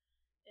hid it?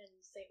 And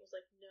Saint was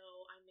like,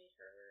 no, I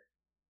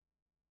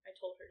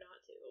told her not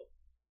to.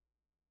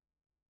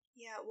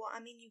 Yeah, well, I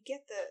mean, you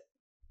get that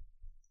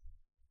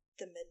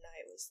the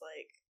midnight would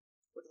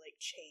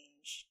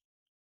change,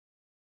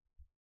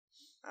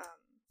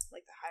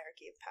 like, the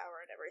hierarchy of power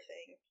and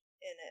everything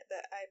in it,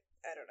 but I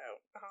don't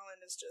know.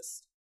 Holland is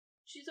just...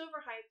 She's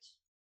overhyped.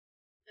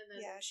 And then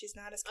yeah, she's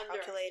not as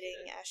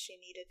calculating as she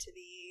needed to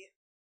be.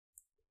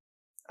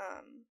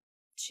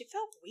 She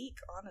felt weak,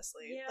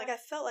 honestly. Yeah. Like, I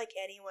felt like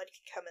anyone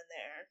could come in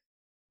there,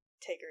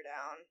 take her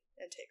down,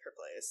 and take her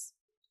place.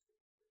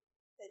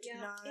 It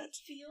did not... It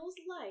feels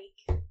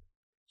like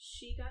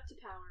she got to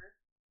power,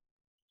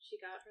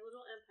 she got her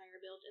little empire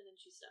built, and then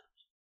she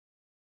stopped.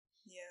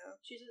 Yeah.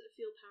 She doesn't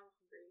feel power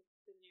hungry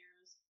for the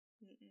Narrows.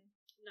 Mm-mm.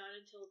 Not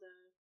until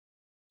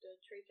the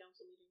trade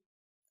council meeting.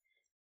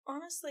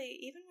 Honestly,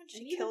 even when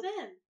she even killed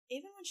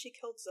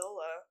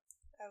Zola,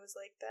 I was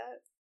like,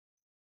 that,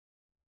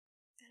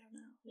 I don't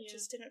know. It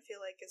just didn't feel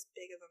like as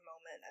big of a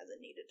moment as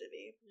it needed to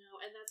be. No,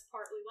 and that's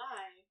partly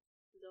why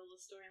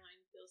Zola's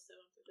storyline feels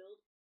so unfulfilled.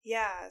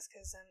 Yeah, it's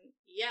because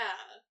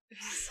Yeah.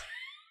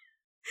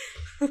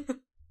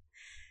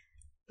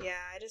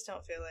 Yeah, I just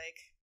don't feel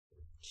like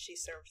she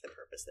served the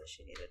purpose that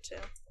she needed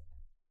to.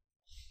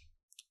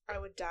 I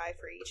would die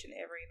for each and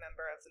every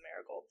member of the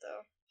Marigold,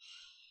 though.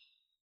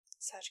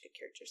 Such good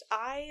characters.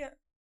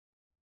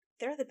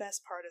 They're the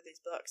best part of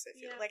these books, I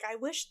feel. Like, I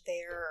wish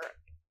there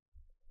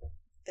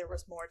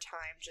was more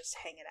time just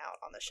hanging out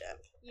on the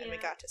ship, and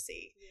we got to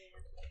see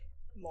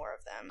more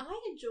of them. I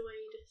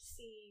enjoyed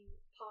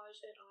seeing Paj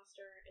and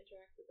Oster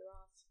interact with the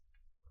Roths.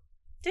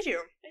 Did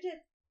you? I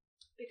did.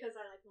 Because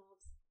I like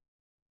mobs.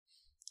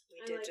 We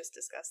did just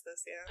discuss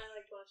this, yeah. I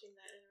liked watching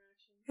that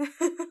interaction.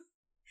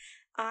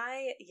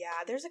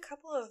 There's a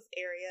couple of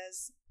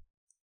areas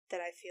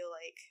that I feel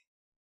like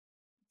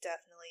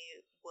definitely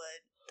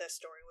the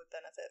story would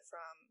benefit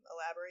from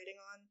elaborating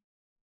on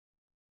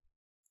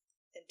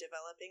and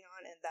developing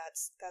on, and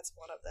that's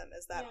one of them,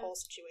 is that whole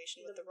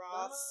situation with the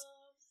Roths.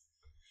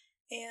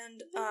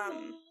 And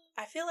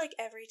I feel like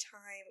every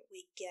time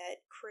we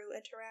get crew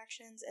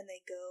interactions and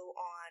they go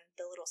on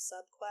the little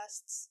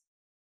sub-quests,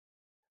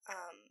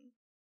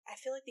 I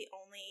feel like the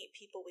only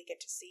people we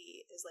get to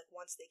see is, like,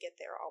 once they get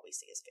there, all we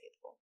see is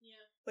Fable.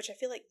 Yeah. Which I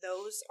feel like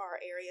those are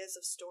areas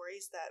of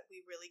stories that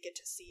we really get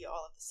to see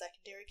all of the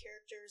secondary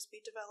characters be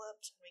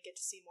developed, and we get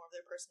to see more of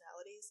their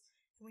personalities,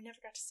 and we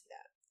never got to see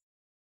that.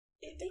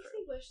 It makes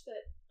me wish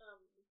that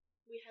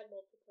we had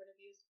multiple point of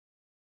views.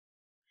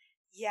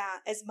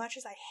 Yeah, as much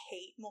as I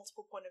hate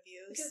multiple point of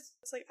views, because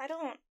it's like, I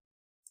don't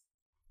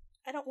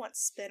want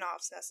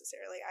spin-offs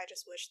necessarily. I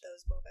just wish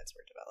those moments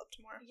were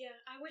developed more. Yeah,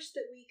 I wish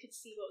that we could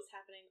see what was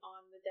happening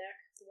on the deck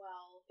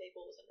while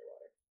Fable was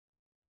underwater.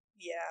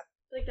 Yeah.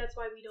 Like, that's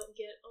why we don't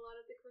get a lot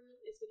of the crew,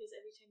 is because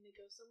every time they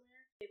go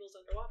somewhere, Fable's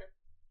underwater.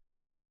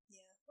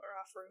 Yeah, or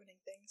off ruining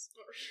things.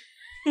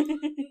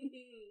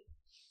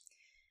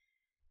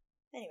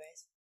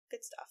 Anyways,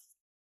 good stuff.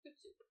 Good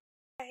soup.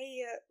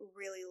 I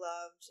really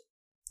loved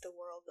the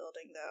world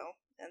building,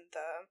 though, and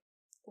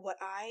what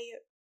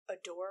I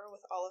adore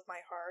with all of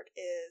my heart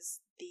is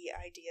the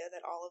idea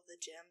that all of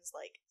the gems,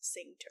 like,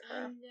 sing to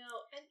her. I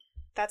know, and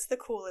that's the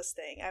coolest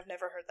thing. I've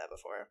never heard that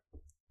before.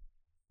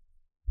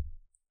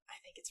 I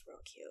think it's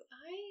real cute.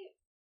 I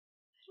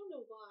don't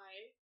know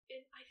why,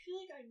 and I feel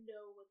like I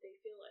know what they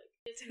feel like.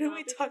 Didn't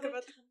we talk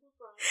about this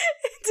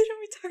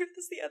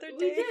the other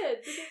day? We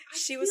did.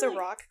 She was a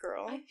rock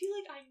girl. I feel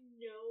like I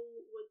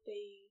know what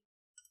they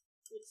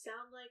would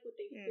sound like, what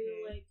they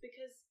feel like,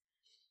 because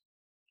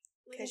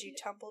you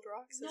tumbled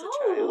rocks as No! a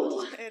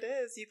child. It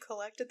is. You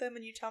collected them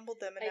and you tumbled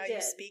them, and now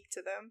you speak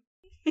to them.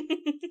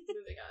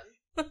 Moving on.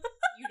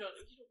 You don't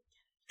get it.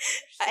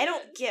 I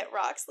don't get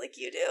rocks like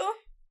you do.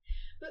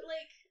 But,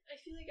 like, I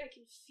feel like I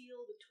can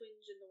feel the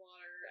twinge in the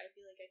water. I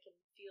feel like I can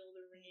feel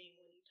the ringing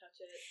when you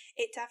touch it.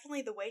 It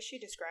definitely, the way she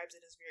describes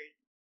it is very,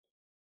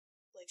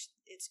 like,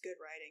 it's good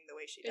writing the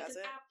way she does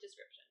it. It's an apt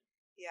description.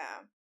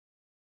 Yeah.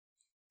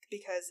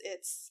 Because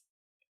it's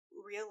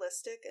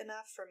realistic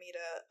enough for me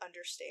to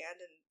understand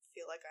and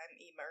feel like I'm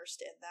immersed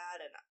in that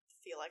and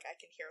feel like I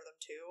can hear them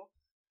too.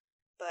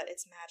 But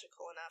it's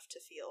magical enough to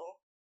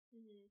feel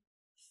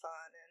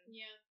fun and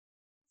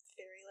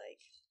very,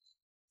 like...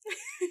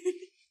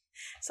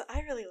 So I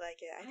really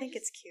like it. I think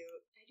it's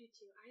cute. I do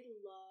too. I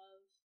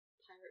love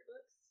pirate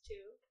books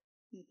too.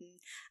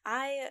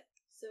 I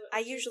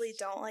usually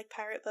don't like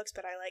pirate books,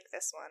 but I like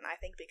this one. I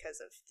think because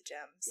of the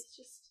gems. It's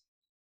just,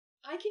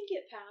 I can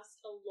get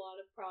past a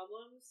lot of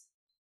problems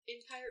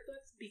in pirate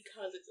books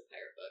because it's a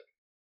pirate book.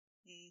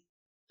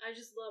 I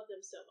just love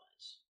them so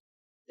much.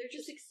 They're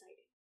just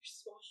exciting. They're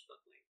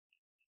swashbuckling.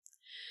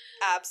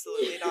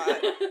 Absolutely not.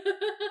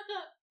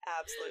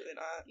 Absolutely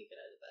not. You can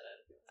edit that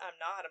out. I'm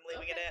not. I'm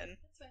leaving it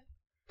in. That's fine.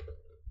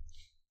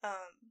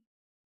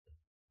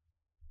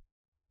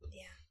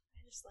 Yeah,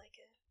 I just like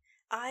it.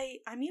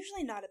 I'm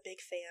usually not a big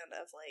fan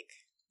of, like,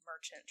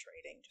 merchant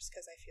trading just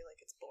because I feel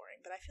like it's boring,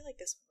 but I feel like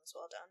this one was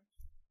well done.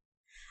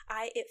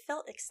 It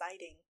felt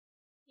exciting.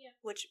 Yeah.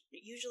 Which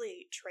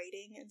usually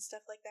trading and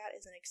stuff like that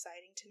isn't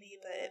exciting to me,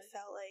 but it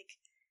felt like,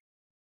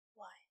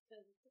 why?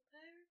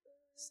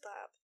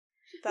 Stop.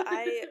 But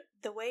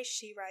the way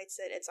she writes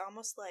it, it's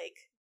almost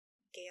like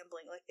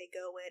gambling. Like, they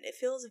go in, it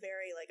feels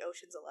very like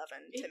Ocean's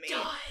 11 to me.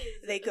 It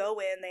does! They go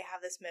in, they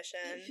have this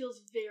mission. It feels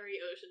very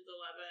Ocean's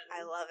 11.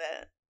 I love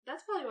it.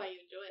 That's probably why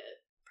you enjoy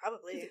it.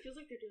 Probably. Because it feels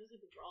like they're doing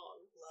something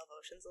wrong. Love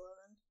Ocean's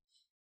 11.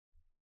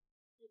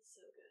 It's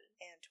so good.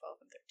 And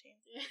 12 and 13.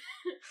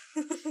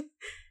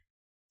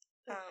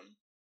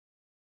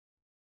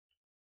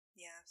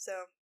 Yeah,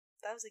 so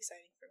that was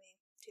exciting for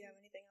me. Do you have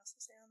anything else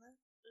to say on that?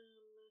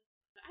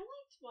 I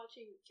liked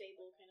watching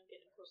Fable kind of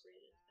get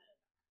incorporated into that.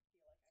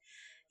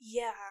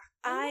 Yeah,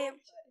 I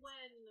liked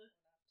when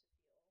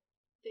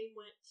they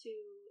went to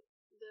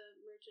the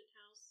merchant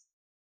house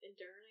in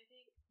Durn, I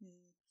think.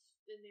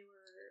 and they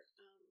were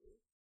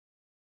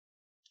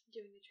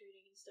doing the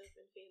trading and stuff,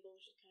 and Fable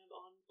was just kind of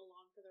along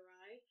for the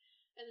ride.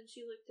 And then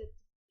she looked at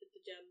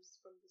the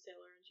gems from the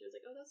sailor, and she was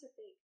like, "Oh, those are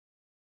fake."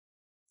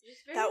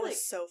 Just very, that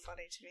was so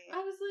funny to me. I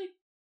was like,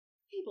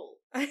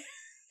 Fable.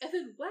 And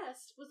then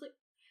West was like,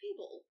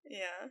 Fable.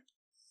 Yeah.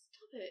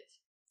 Stop it.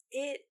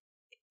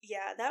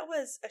 Yeah, that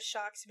was a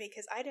shock to me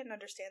because I didn't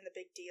understand the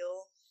big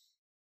deal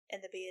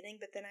in the beginning,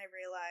 but then I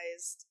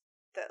realized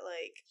that,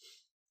 like,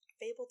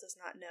 Fable does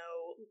not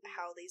know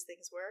how these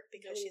things work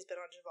because she's been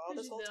on Javal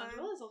this whole time.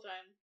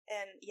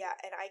 And yeah,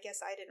 and I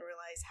guess I didn't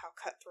realize how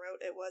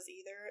cutthroat it was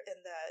either,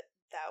 and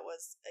that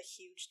was a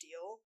huge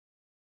deal.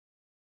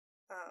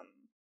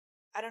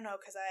 I don't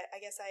know, because I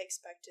guess I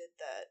expected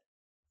that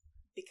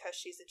because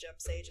she's a gem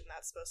sage and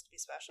that's supposed to be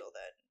special,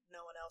 that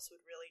no one else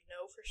would really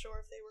know for sure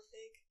if they were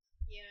fake.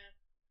 Yeah.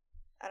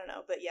 I don't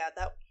know, but yeah,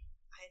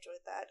 I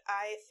enjoyed that.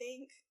 I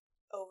think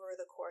over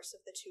the course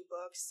of the 2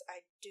 books,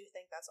 I do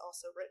think that's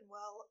also written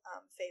well.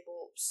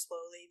 Fable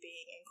slowly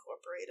being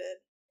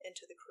incorporated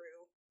into the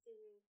crew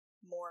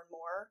more and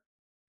more.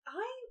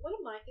 One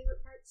of my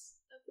favorite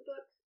parts of the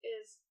book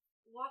is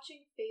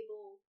watching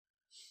Fable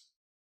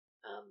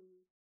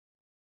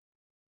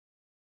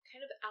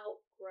kind of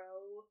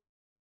outgrow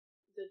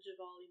the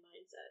Javali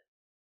mindset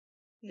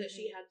that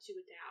she had to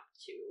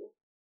adapt to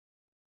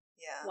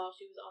while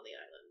she was on the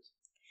island.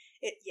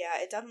 It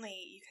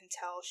definitely, you can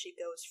tell she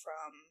goes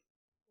from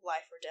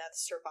life or death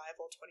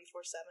survival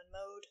 24/7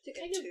 mode to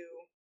kind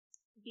of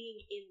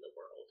being in the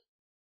world.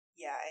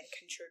 Yeah, and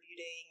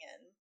contributing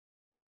and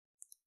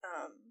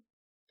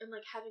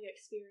like having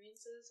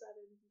experiences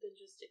rather than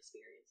just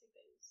experiencing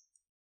things.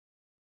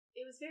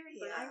 It was very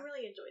fun. I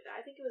really enjoyed that.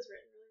 I think it was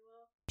written really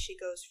well. She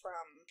goes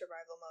from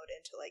survival mode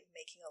into like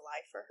making a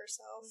life for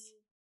herself.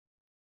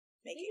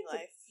 Making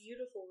life. A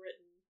beautifully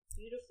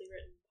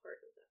written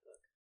part of that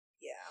book.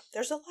 Yeah.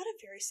 There's a lot of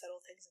very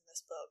subtle things in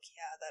this book,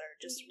 that are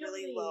just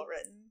really well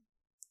written.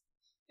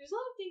 There's a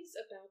lot of things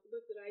about the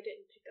book that I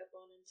didn't pick up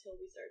on until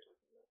we started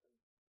talking about them.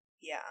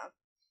 Yeah.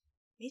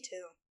 Me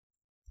too.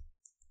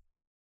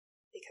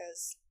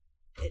 Because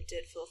it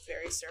did feel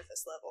very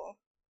surface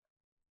level.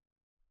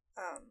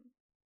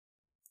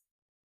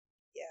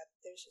 Yeah,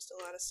 there's just a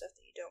lot of stuff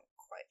that you don't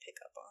quite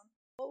pick up on.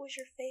 What was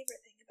your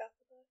favorite thing about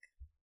the book?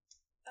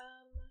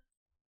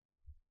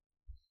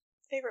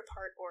 Favorite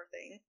part or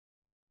thing?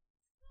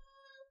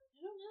 I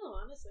don't know,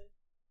 honestly.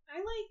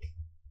 I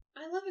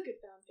love a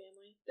good found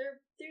family.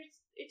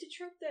 It's a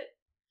trope that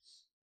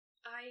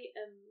I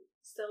am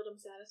seldom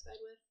satisfied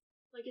with.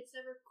 Like, it's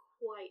never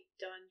quite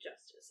done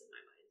justice in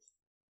my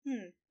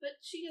mind.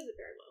 But she does it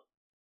very well.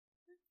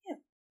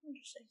 Yeah,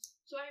 interesting.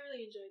 So I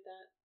really enjoyed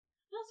that.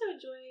 I also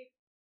enjoy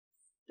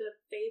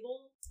the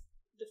Fable,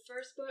 the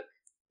first book,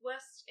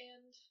 West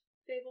and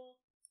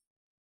Fable.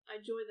 I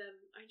enjoy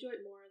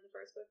it more in the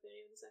first book than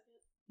even the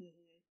second.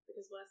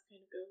 Because West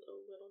kind of goes a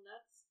little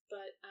nuts.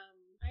 But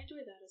I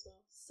enjoy that as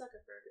well. Sucker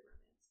for a good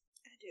romance.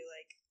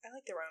 I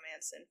like the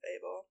romance in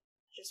Fable.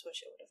 I just wish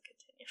it would have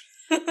continued.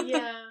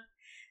 Yeah.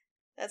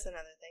 That's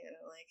another thing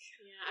that I like.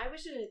 Yeah, I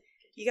wish it had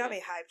continued. You got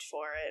me hyped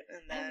for it,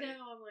 and then... And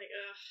now I'm like,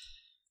 ugh.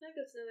 I think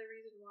that's another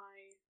reason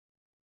why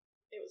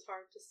it was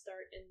hard to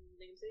start in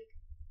Namesake.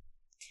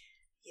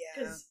 Yeah.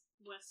 Because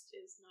West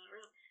is not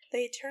around.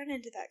 They turn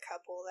into that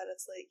couple that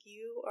it's like,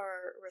 you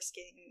are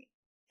risking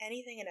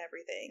anything and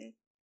everything.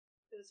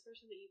 For this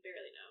person that you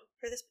barely know.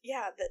 For this,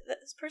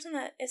 this person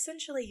that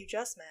essentially you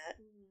just met.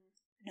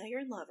 I know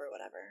you're in love or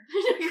whatever. I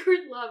know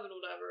you're in love and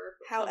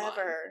whatever.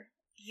 However,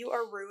 you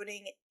are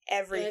ruining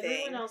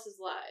everything. Everyone else's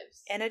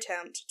lives. In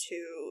attempt to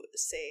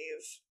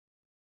save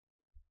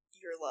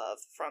your love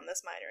from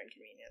this minor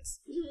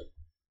inconvenience.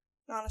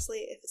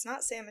 Honestly, if it's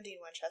not Sam and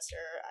Dean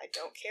Winchester, I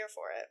don't care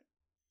for it.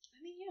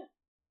 I mean, yeah.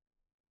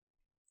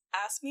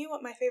 Ask me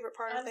what my favorite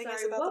part or thing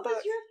is about the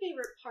book. What was your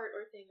favorite part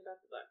or thing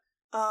about the book?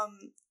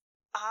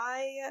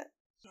 I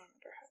don't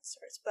remember how it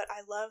starts, but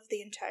I love the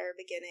entire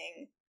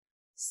beginning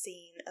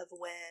scene of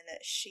when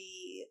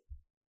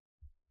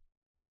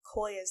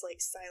Coy is like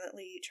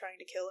silently trying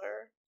to kill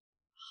her,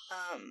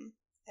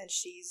 and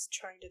she's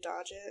trying to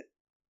dodge it.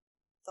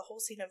 The whole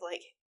scene of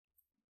like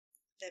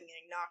them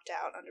getting knocked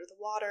out under the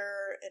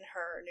water and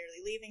her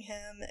nearly leaving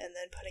him and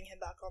then putting him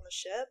back on the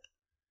ship,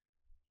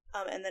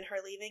 and then her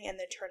leaving and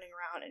then turning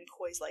around and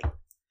Coy's like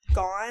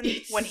gone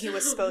when he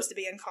was supposed to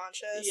be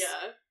unconscious.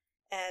 Yeah.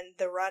 And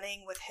the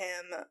running with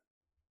him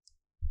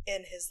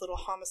in his little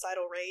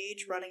homicidal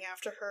rage, running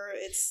after her.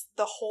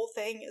 The whole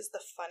thing is the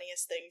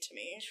funniest thing to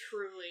me.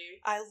 Truly.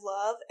 I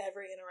love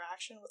every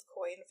interaction with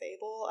Coy and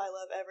Fable. I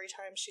love every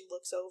time she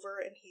looks over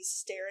and he's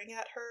staring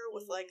at her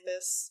with like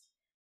this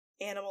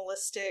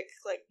animalistic,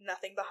 like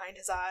nothing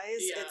behind his eyes.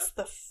 Yeah. It's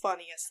the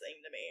funniest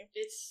thing to me.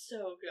 It's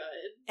so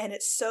good. And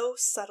it's so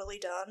subtly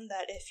done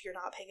that if you're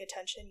not paying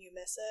attention, you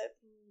miss it.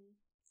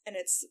 And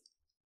it's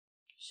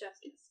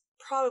chef's kiss.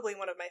 Probably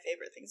one of my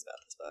favorite things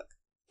about this book.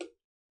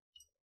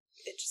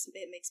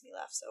 It makes me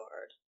laugh so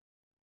hard.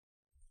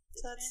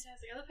 So that's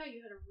fantastic. I love how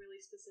you had a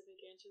really specific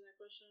answer to that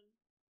question.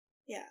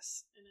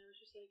 Yes. And I was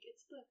just like,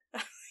 it's a book.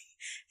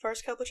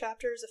 First couple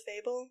chapters of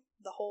Fable,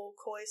 the whole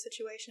koi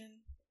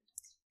situation,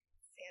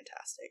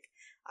 fantastic.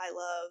 I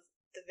love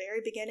the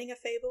very beginning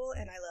of Fable,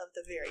 and I love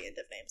the very end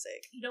of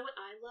Namesake. You know what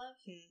I love?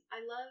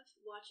 I love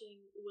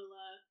watching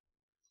Willa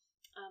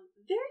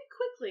very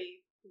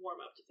quickly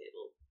warm up to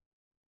Fable.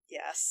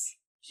 Yes.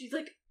 She's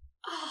like,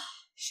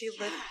 She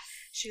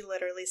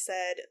literally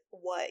said,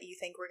 "What, you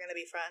think we're gonna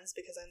be friends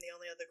because I'm the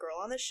only other girl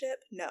on this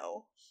ship?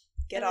 No.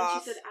 Get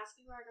off." She said, "Ask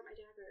me where I got my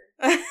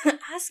dagger."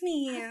 Ask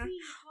me. Come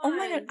Oh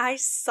my god, I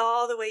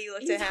saw the way you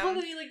looked at him. You saw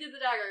that he looked at the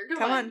dagger.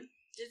 Come on.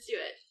 Just do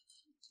it.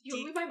 You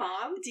want to be my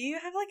mom? Do you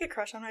have like a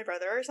crush on my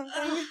brother or something?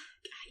 God,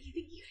 you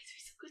think you guys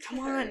are so good Come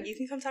together. on, you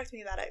can come talk to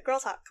me about it. Girl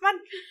talk. Come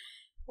on.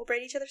 We'll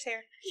braid each other's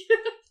hair.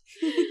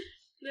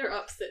 They're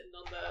up sitting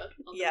on the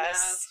yes.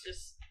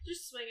 mast,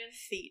 just swinging.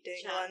 Feet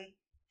dangling.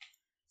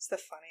 It's the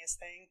funniest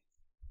thing.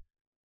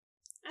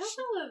 I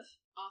also love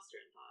Oster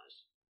and Taj.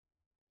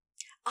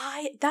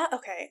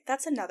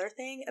 That's another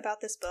thing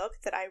about this book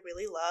that I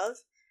really love.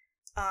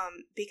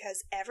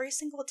 Because every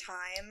single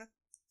time,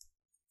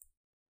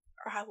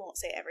 or I won't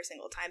say every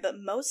single time, but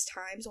most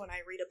times when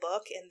I read a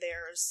book and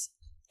there's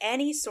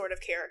any sort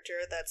of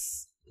character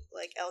that's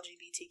like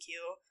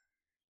LGBTQ,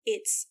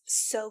 it's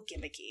so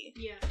gimmicky.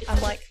 Yeah,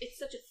 it's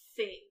such a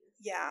thing.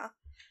 Yeah.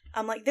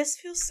 I'm like, this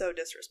feels so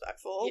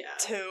disrespectful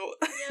to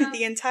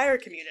the entire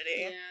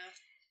community. Yeah.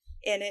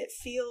 And it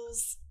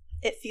feels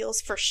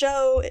for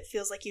show. It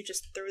feels like you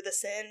just threw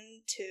this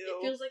in to.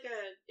 It feels like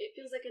a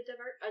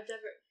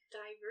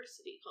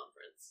diversity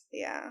conference.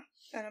 Yeah,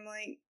 and I'm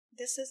like,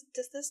 this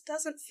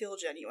doesn't feel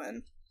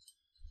genuine.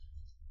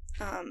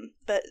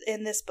 But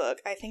in this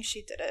book, I think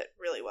she did it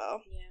really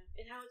well. Yeah,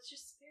 and how it's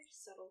just very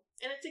subtle,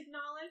 and it's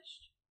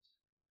acknowledged.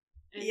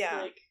 And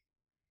like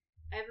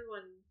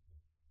everyone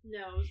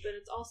knows, but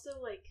it's also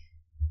like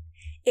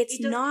it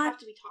doesn't have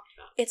to be talked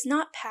about. It's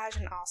not Paj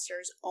and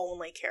Oster's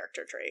only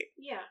character trait.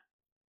 Yeah.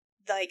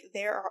 Like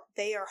they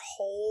are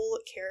whole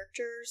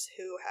characters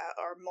who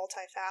are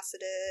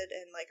multifaceted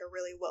and like are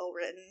really well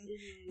written,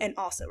 and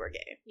also are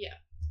gay. Yeah,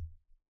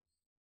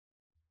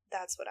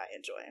 that's what I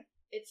enjoy.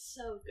 It's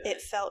so good.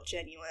 It felt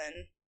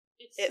genuine.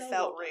 It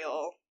felt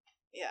real.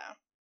 Yeah.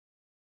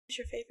 Who's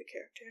your favorite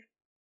character?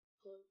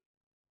 Clove.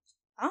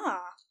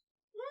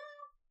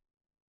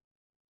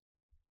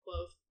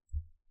 Clove.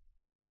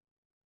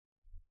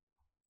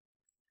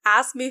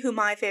 Ask me who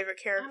my favorite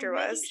character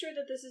was. I'm making sure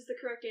that this is the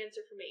correct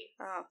answer for me.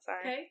 Oh,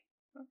 sorry.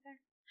 Okay.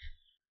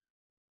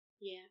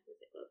 Yeah.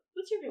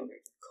 What's your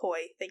favorite?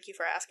 Koi. Thank you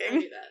for asking. I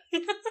knew that.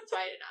 That's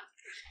why I didn't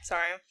ask.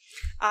 Sorry.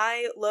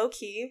 I,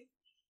 low-key,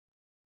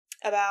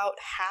 about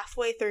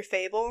halfway through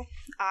Fable,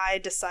 I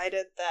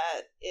decided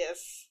that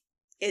if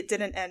it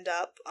didn't end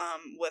up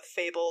with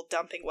Fable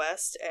dumping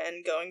West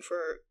and going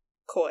for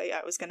Koi,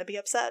 I was going to be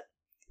upset.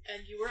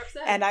 And you were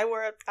upset. And I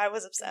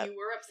was upset. You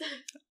were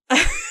upset.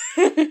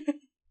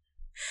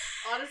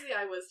 Honestly,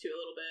 I was too a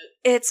little bit.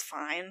 It's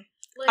fine.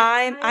 Like,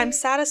 I'm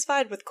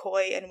satisfied with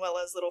Koi and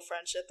Willa's little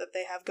friendship that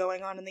they have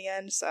going on in the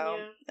end,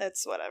 so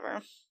it's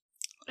whatever.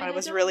 And I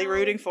was really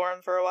rooting for him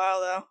for a while,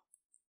 though.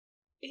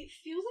 It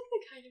feels like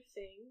the kind of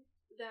thing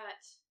that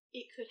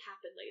it could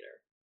happen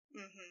later.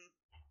 Mm-hmm.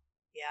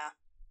 Yeah.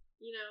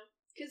 You know?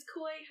 Because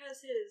Koi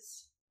has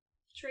his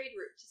trade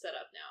route to set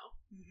up now.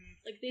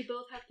 Mm-hmm. Like, they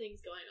both have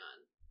things going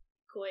on.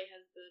 Koi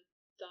has the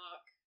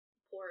dock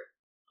port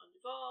on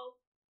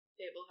Duval.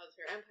 Fable has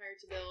her empire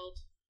to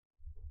build.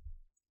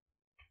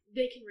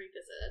 They can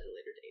revisit at a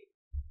later date.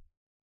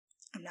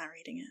 I'm not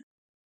reading it.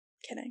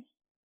 Kidding.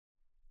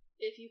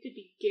 If you could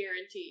be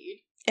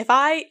guaranteed if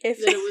that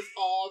it was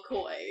all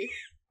Koi,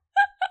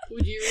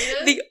 would you read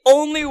it? The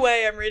only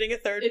way I'm reading a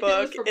third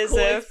book from is Koi's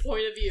if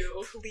point of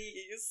view.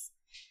 Please.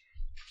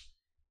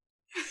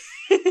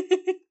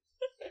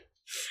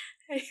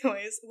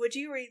 Anyways, would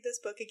you read this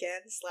book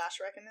again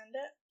 / recommend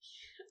it?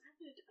 I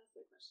wanted to ask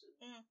that question.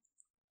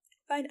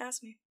 Fine,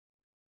 ask me.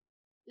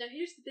 Now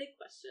here's the big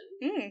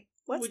question.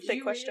 What's the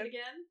big question? Would you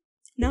read it again?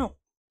 No.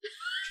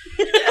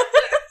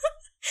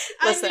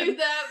 Listen, I knew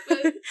that,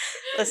 but...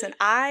 Listen,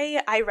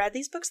 I read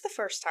these books the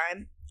first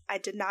time. I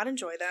did not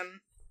enjoy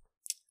them.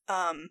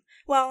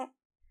 Well,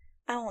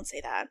 I won't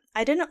say that.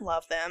 I didn't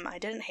love them. I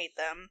didn't hate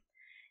them.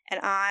 And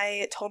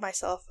I told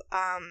myself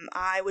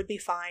I would be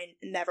fine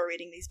never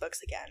reading these books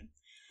again.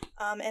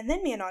 And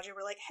then me and Audrey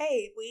were like,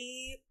 hey,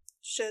 we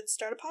should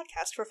start a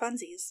podcast for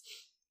funsies.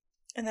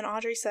 And then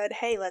Audrey said,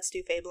 hey, let's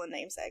do Fable and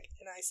Namesake.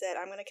 And I said,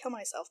 I'm going to kill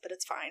myself, but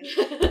it's fine.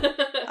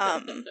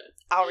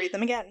 I'll read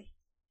them again.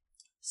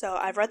 So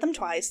I've read them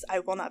twice. I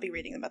will not be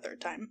reading them a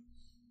third time.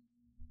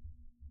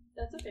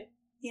 That's okay.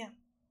 Yeah.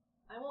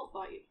 I won't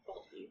fault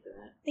you for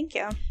that. Thank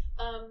you.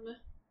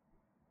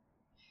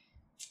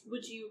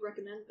 Would you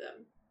recommend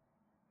them?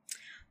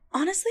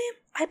 Honestly,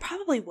 I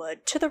probably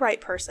would, to the right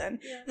person.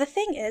 Yeah. The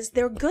thing is,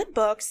 they're good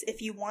books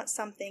if you want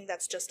something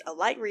that's just a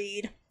light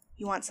read,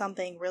 you want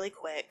something really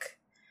quick.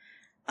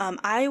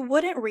 I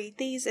wouldn't read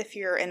these if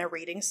you're in a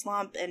reading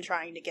slump and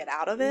trying to get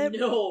out of it.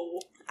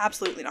 No.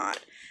 Absolutely not.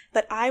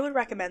 But I would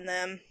recommend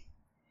them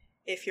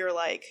if you're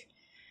like,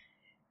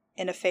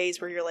 in a phase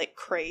where you're, like,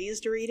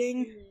 crazed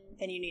reading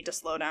and you need to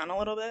slow down a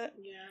little bit.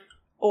 Yeah.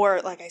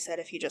 Or, like I said,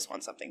 if you just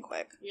want something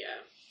quick.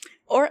 Yeah.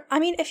 Or, I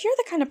mean, if you're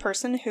the kind of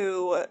person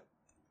who,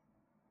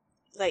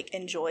 like,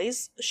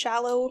 enjoys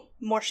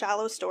more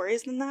shallow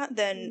stories than that,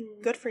 then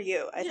good for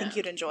you. I think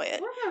you'd enjoy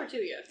it. More power to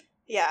you.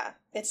 Yeah.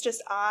 It's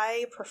just,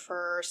 I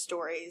prefer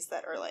stories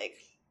that are, like,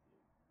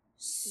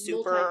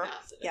 super...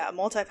 Multifaceted. Yeah,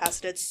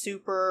 multifaceted,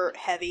 super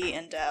heavy,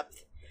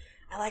 in-depth.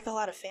 I like a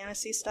lot of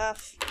fantasy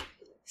stuff.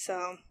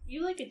 So...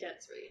 You like a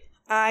dense read.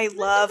 I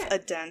love a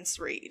dense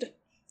read.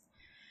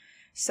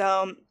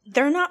 So,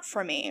 they're not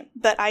for me,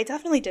 but I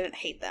definitely didn't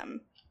hate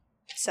them.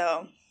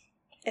 So,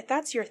 if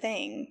that's your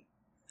thing,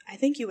 I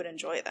think you would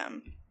enjoy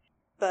them.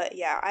 But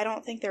yeah, I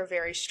don't think they're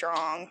very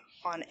strong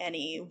on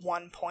any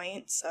one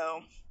point,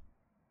 so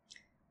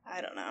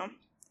I don't know.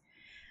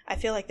 I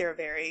feel like they're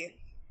very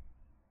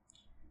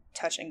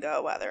touch and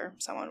go whether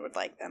someone would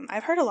like them.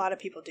 I've heard a lot of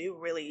people do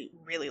really,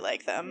 really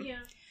like them.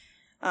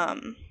 Yeah.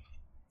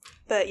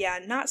 But yeah,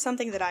 not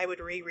something that I would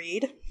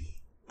reread.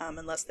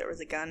 Unless there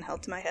was a gun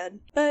held to my head.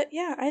 But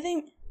yeah, I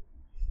think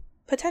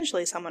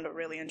potentially someone would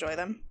really enjoy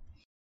them.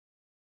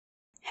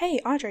 Hey,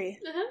 Audrey.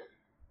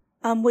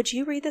 Uh-huh. Would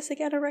you read this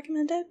again or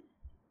recommend it?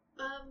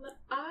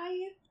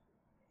 I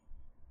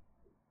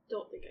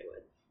don't think I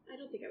would. I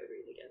don't think I would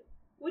read it again.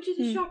 Which is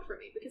a shock for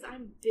me, because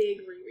I'm a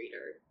big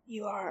rereader.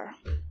 You are.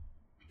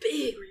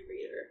 Big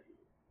rereader.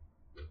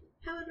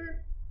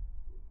 However,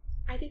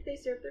 I think they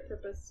serve their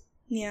purpose.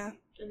 Yeah.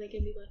 And they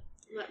can be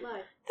let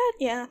lie.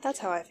 Yeah, that's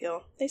how I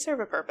feel. They serve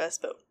a purpose,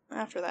 but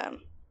after that,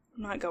 I'm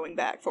not going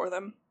back for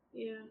them.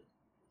 Yeah.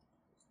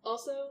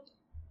 Also,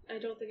 I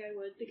don't think I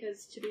would,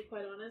 because to be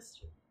quite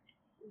honest,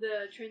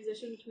 the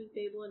transition between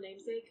Fable and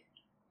Namesake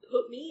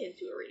put me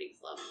into a reading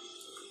slump.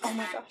 Oh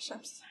my gosh,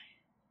 I'm sorry.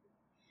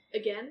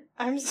 Again?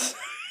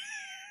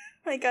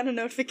 I got a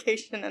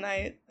notification and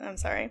I'm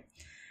sorry.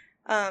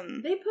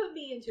 They put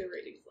me into a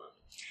reading slump.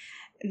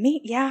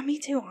 Me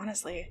too,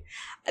 honestly.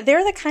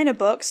 They're the kind of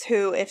books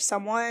who, if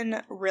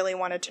someone really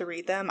wanted to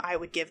read them, I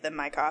would give them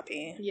my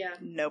copy. Yeah.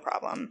 No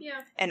problem.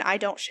 Yeah. And I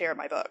don't share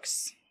my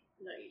books.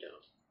 No, you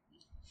don't.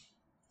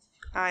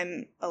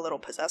 I'm a little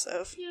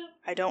possessive. Yeah.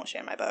 I don't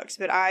share my books,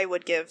 but I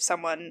would give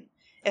someone,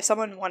 if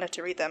someone wanted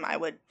to read them, I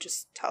would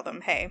just tell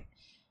them, hey.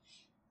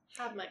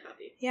 Have my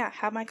copy. Yeah,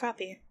 have my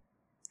copy.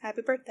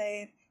 Happy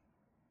birthday.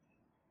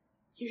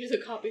 Here's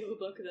a copy of a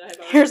book that I've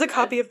already Here's a read.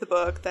 copy of the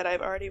book that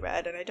I've already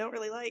read and I don't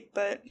really like,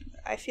 but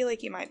I feel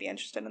like you might be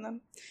interested in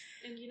them.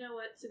 And you know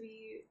what, to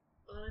be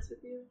honest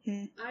with you,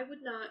 Hmm. I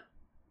would not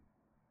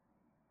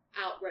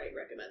outright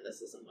recommend this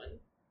to someone.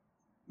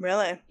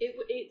 Really?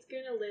 It's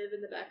going to live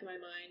in the back of my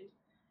mind,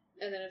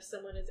 and then if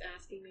someone is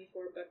asking me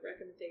for a book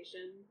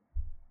recommendation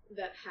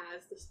that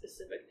has the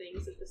specific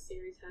things that the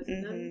series has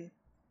in them,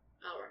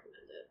 I'll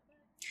recommend it.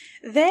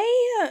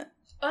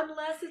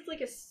 Unless it's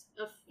like a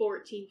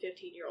 14,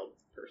 15-year-old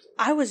person.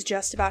 I was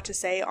just about to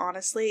say,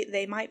 honestly,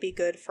 they might be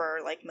good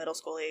for, like, middle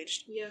school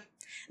aged.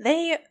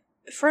 Yeah.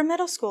 For a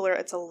middle schooler,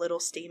 it's a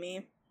little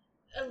steamy.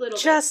 A little bit.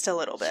 Just a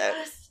little bit.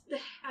 Just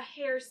a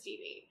hair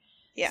steamy.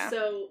 Yeah.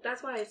 So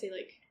that's why I say,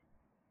 like,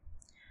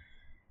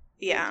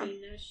 Yeah.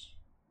 15-ish.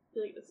 I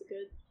feel like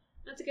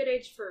that's a good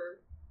age for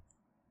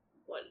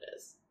what it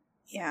is.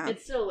 Yeah.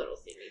 It's still a little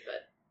steamy,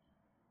 but...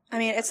 I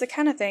mean, it's the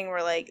kind of thing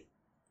where, like,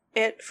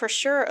 it for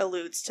sure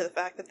alludes to the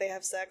fact that they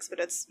have sex, but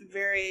it's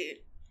very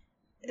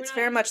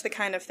much the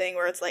kind of thing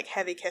where it's like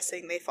heavy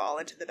kissing, they fall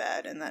into the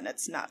bed, and then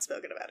it's not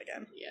spoken about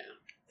again. Yeah.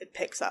 It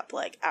picks up,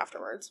 like,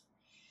 afterwards.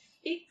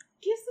 It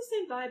gives the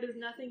same vibe as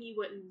nothing you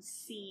wouldn't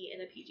see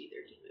in a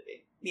PG-13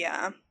 movie.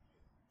 Yeah.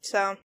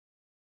 So,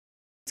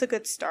 it's a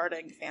good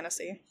starting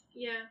fantasy.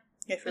 Yeah.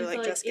 If you're,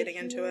 like, just getting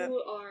into it.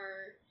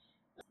 Are...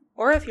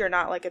 Or if you're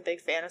not, like, a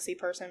big fantasy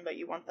person, but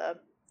you want the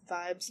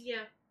vibes.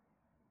 Yeah.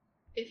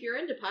 If you're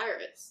into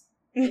pirates,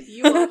 if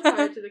you watch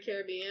Pirates of the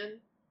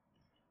Caribbean,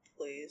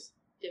 please.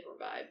 Different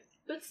vibe.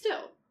 But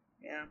still.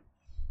 Yeah.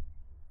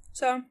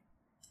 So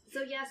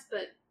yes,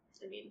 but,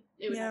 I mean,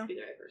 it would have to be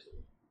the right person.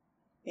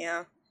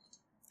 Yeah.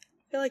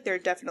 I feel like they're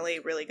definitely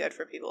really good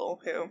for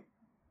people who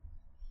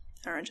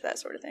are into that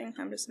sort of thing.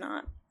 I'm just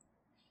not.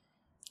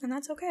 And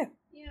that's okay.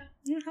 Yeah.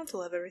 You don't have to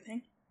love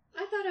everything.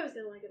 I thought I was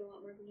going to like it a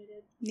lot more than I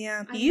did.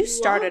 Yeah. You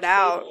started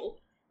out. Fable.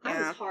 I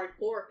was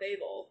hardcore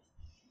Fable.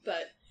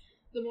 But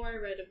the more I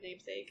read of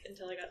Namesake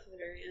until I got to the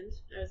very end,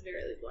 I was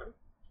very lukewarm.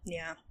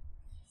 Yeah.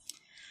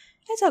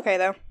 It's okay,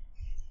 though.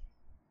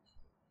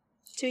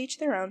 To each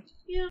their own.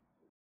 Yeah.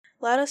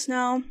 Let us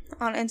know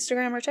on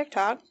Instagram or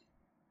TikTok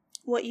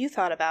what you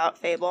thought about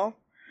Fable.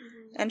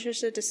 Mm-hmm.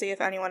 Interested to see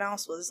if anyone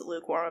else was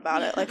lukewarm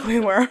about it like we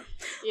were.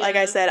 Yeah. Like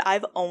I said,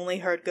 I've only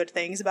heard good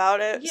things about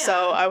it,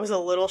 so I was a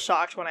little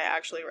shocked when I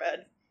actually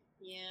read.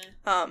 Yeah.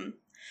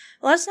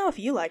 Let us know if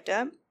you liked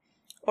it,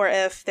 or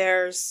if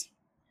there's...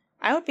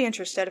 I would be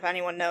interested if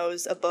anyone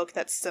knows a book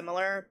that's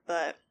similar,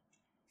 but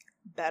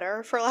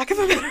better, for lack of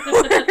a better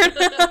word.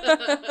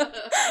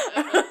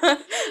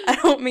 I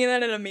don't mean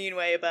that in a mean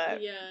way,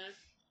 but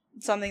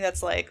something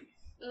that's like...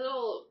 a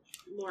little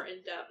more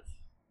in-depth.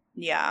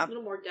 Yeah. A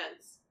little more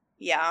dense.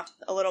 Yeah.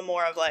 A little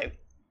more of like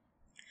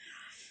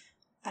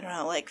I don't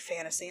know, like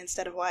fantasy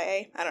instead of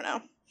YA. I don't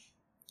know.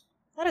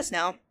 Let us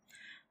know.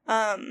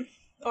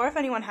 Or if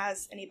anyone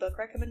has any book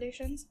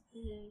recommendations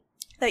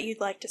that you'd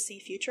like to see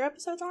future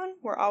episodes on,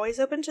 we're always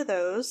open to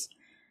those.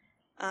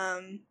 Yeah,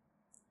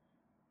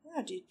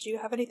 do you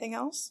have anything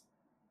else?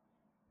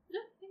 No,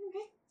 I think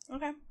I'm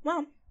okay. Okay,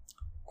 well,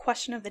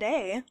 question of the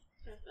day.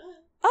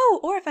 Oh,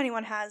 or if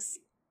anyone has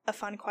a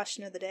fun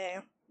question of the day.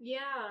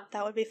 Yeah.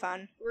 That would be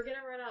fun. We're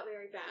gonna run out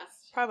very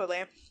fast.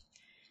 Probably.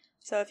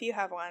 So if you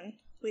have one,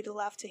 we'd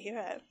love to hear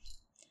it.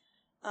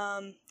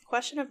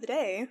 Question of the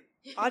day,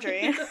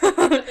 Audrey.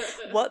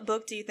 What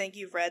book do you think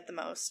you've read the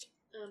most?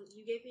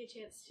 You gave me a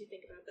chance to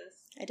think about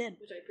this. I did.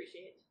 Which I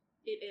appreciate.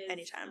 It is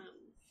Anytime.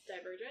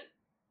 Divergent.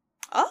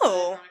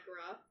 Oh. Veronica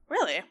Roth.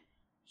 Really?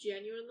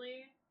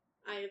 Genuinely,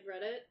 I have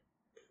read it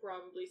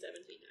probably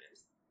 17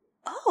 times.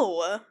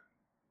 Oh.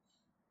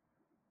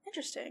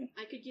 Interesting.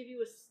 I could give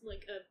you a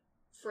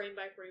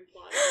frame-by-frame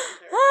plot of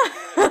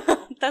the entire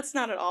thing. That's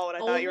not at all what I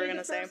thought you were going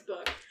to say.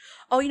 Book.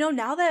 Oh,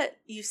 now that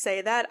you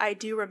say that, I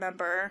do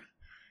remember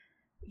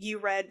you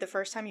read, the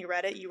first time you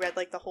read it, you read,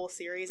 like, the whole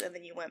series, and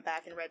then you went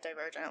back and read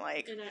Divergent,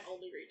 like... And I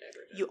only read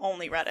Divergent. You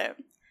only read it.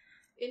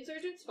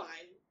 Insurgent's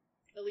fine.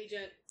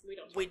 Allegiant,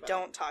 we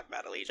don't talk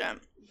about Allegiant.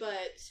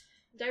 But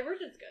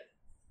Divergent's good.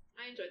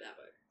 I enjoyed that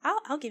book.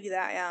 I'll give you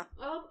that, yeah.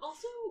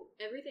 Also,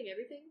 Everything.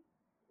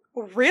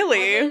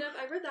 Really? Enough,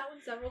 I read that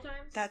one several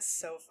times. That's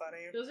so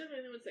funny. Those are the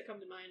only ones that come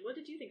to mind. What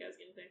did you think I was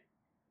going to say?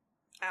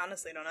 I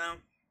honestly don't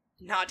know.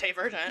 Not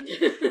Divergent. Let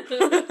me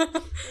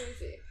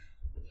see.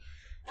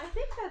 I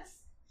think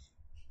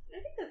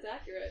that's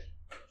accurate.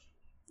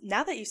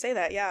 Now that you say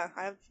that, yeah,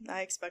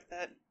 I expect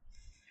that.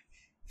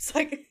 It's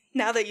like,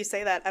 now that you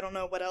say that, I don't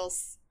know what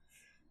else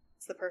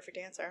is the perfect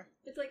answer.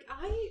 It's like,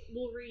 I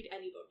will read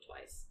any book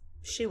twice.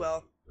 She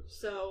will.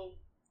 So...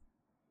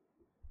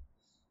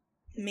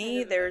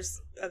 Me,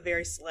 there's a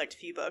very select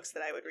few books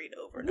that I would read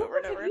over and over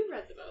and over. What book have you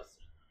read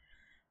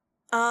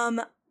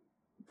the most?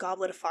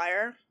 Goblet of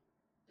Fire.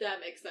 That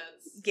makes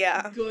sense.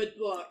 Yeah. Good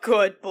book.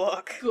 Good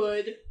book.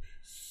 Good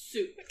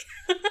soup.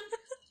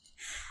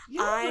 You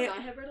know what book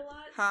I have read a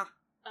lot? Huh.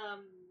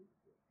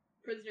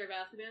 Prisoner of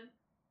Azkaban.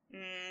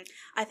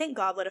 I think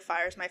Goblet of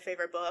Fire is my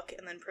favorite book,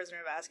 and then Prisoner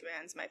of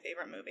Azkaban is my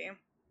favorite movie.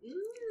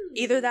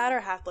 Either that or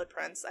Half-Blood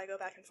Prince. I go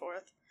back and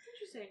forth.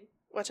 Interesting.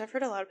 Which I've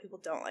heard a lot of people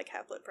don't like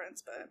Half-Blood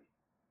Prince, but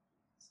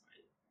it's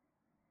fine.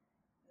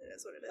 It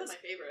is what it is. It's not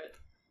my favorite.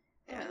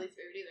 Yeah. Not my least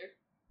favorite either.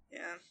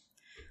 Yeah.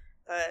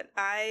 But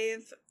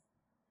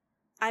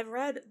I've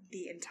read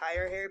the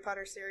entire Harry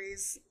Potter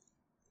series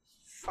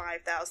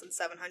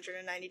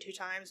 5,792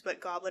 times,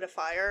 but Goblet of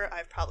Fire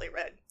I've probably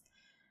read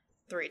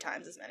 3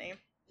 times as many.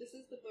 This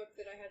is the book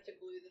that I had to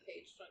glue the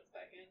page chunks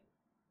back in.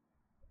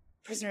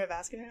 Prisoner of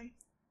Azkaban?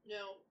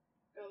 No.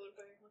 Goblet of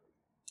Fire.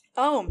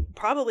 Oh,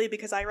 probably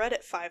because I read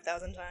it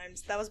 5,000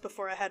 times. That was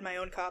before I had my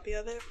own copy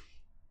of it.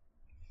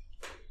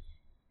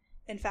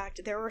 In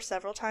fact, there were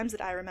several times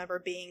that I remember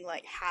being,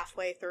 like,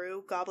 halfway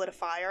through Goblet of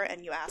Fire,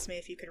 and you asked me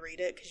if you could read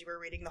it because you were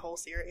reading the whole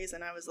series,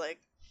 and I was like,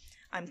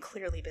 I'm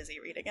clearly busy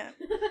reading it.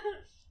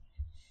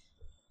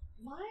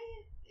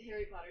 My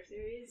Harry Potter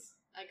series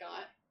I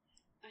got,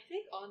 I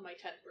think, on my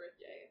 10th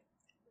birthday.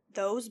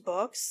 Those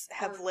books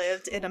have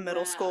lived in a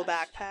middle school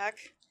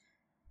backpack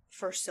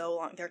for so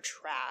long. They're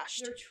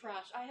trashed. They're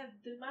trash. I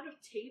have the amount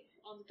of tape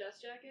on the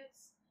dust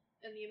jackets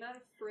and the amount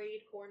of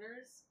frayed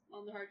corners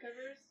on the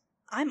hardcovers.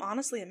 I'm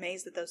honestly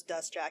amazed that those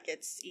dust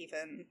jackets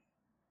even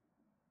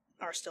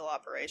are still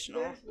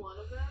operational. There's one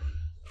of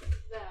them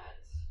that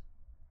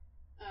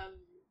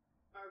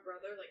our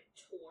brother, like,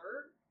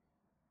 tore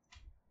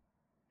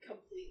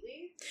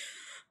completely.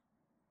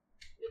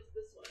 It's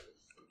this one.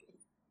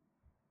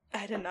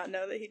 I did not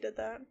know that he did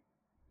that.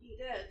 He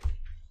did.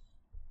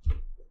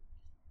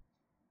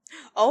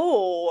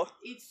 Oh!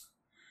 It's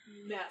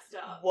messed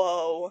up.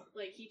 Whoa.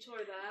 Like, he tore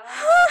that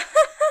off.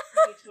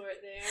 He tore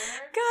it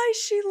there. Guys,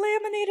 she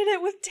laminated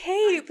it with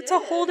tape to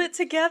hold it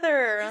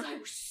together. Because I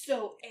was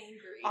so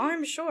angry.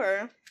 I'm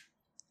sure.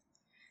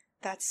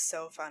 That's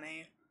so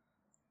funny.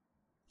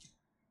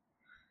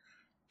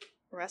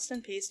 Rest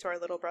in peace to our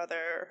little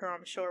brother, who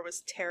I'm sure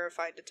was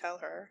terrified to tell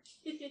her.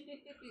 I'm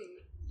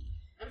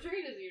sure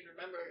he doesn't even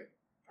remember.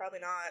 Probably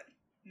not.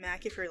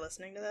 Mac, if you're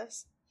listening to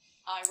this.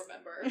 I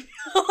remember.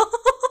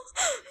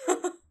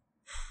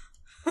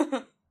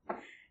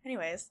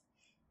 Anyways,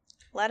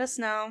 let us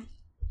know.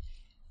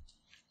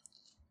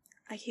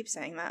 I keep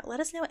saying that.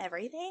 Let us know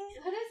everything.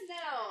 Let us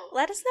know.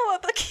 Let us know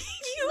what book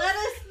you... Let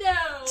us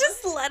know.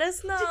 Just let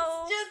us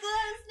know. Just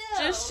let us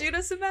know. Just shoot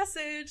us a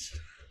message.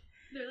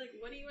 They're like,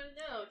 what do you want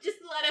to know? Just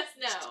let us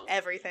know.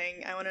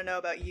 Everything. I want to know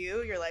about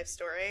you, your life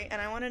story,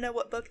 and I want to know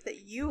what book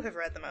that you have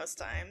read the most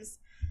times.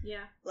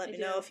 Yeah. Let me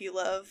know if you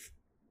love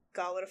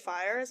Goblet of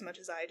Fire as much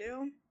as I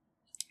do.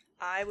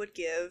 I would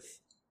give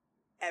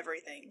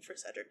everything for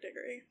Cedric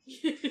Diggory.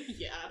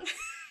 Yeah.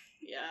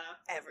 Yeah.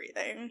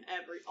 Everything.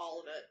 All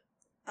of it.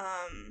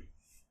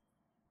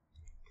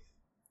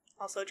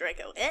 Also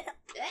Draco.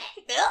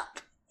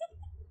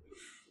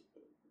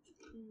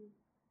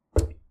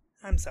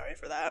 I'm sorry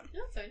for that.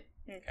 No, it's fine.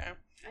 Okay.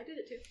 I did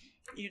it too.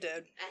 You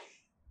did.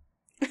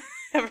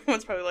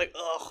 Everyone's probably like,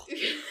 ugh.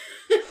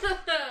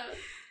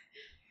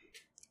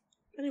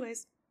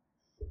 Anyways,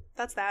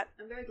 that's that.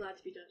 I'm very glad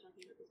to be done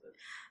talking about this book.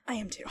 I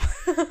am too.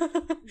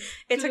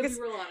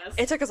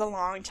 It took us a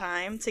long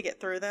time to get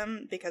through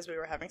them because we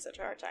were having such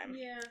a hard time.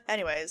 Yeah.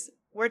 Anyways,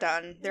 we're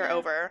done. They're Yeah.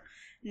 over.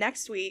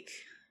 Next week,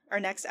 or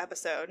next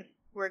episode,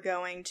 we're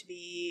going to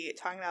be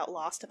talking about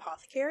Lost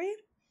Apothecary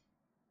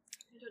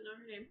I don't know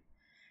her name.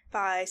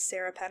 by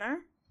Sarah Penner.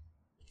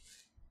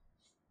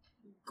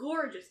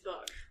 Gorgeous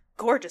book.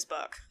 Gorgeous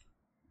book.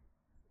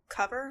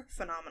 Cover,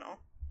 phenomenal.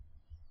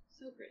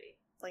 So pretty.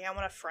 Like, I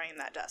want to frame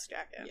that dust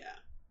jacket. Yeah.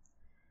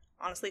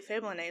 Honestly,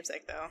 Fable and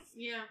Namesake, though.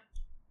 Yeah.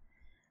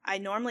 I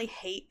normally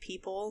hate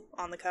people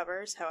on the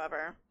covers,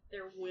 however.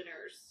 They're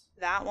winners.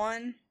 That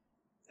one,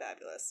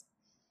 fabulous.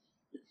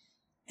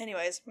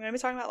 Anyways, we're going to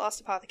be talking about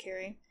Lost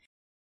Apothecary.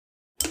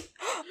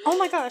 Oh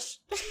my gosh.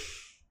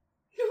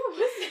 What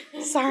was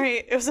that? Sorry,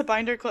 it was a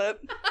binder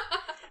clip.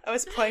 I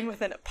was playing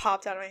with it and it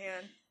popped out of my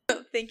hand.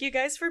 Thank you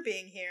guys for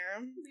being here.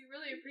 We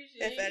really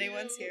appreciate If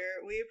anyone's you. here,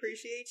 we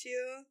appreciate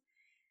you.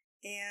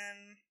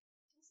 And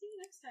We'll see you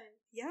next time.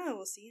 yeah,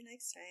 we'll see you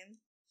next time.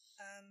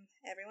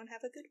 Everyone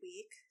have a good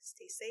week.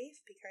 Stay safe,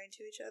 be kind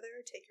to each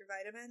other, take your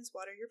vitamins,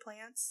 water your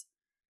plants.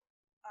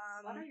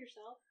 Water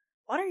yourself.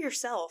 Water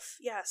yourself,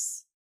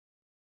 yes.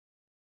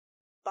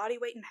 Body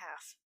weight in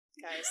half,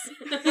 guys.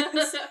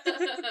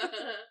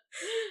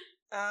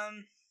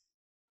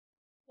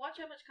 Watch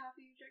how much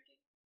coffee you're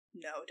drinking.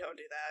 No, don't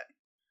do that.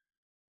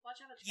 Watch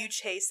how much You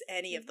caffeine- chase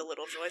any of the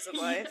little joys of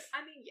life.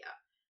 I mean,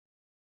 yeah.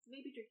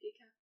 Maybe drink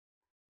decaf.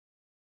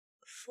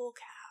 Full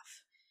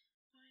calf.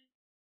 Fine.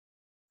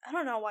 I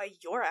don't know why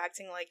you're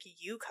acting like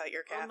you cut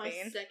your On my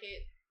caffeine.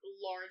 second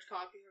large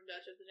coffee from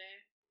Dutch of the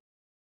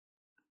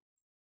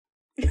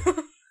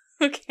day.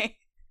 Okay.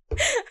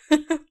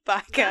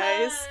 Bye,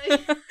 guys. Bye.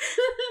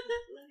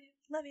 Love you.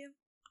 Love you.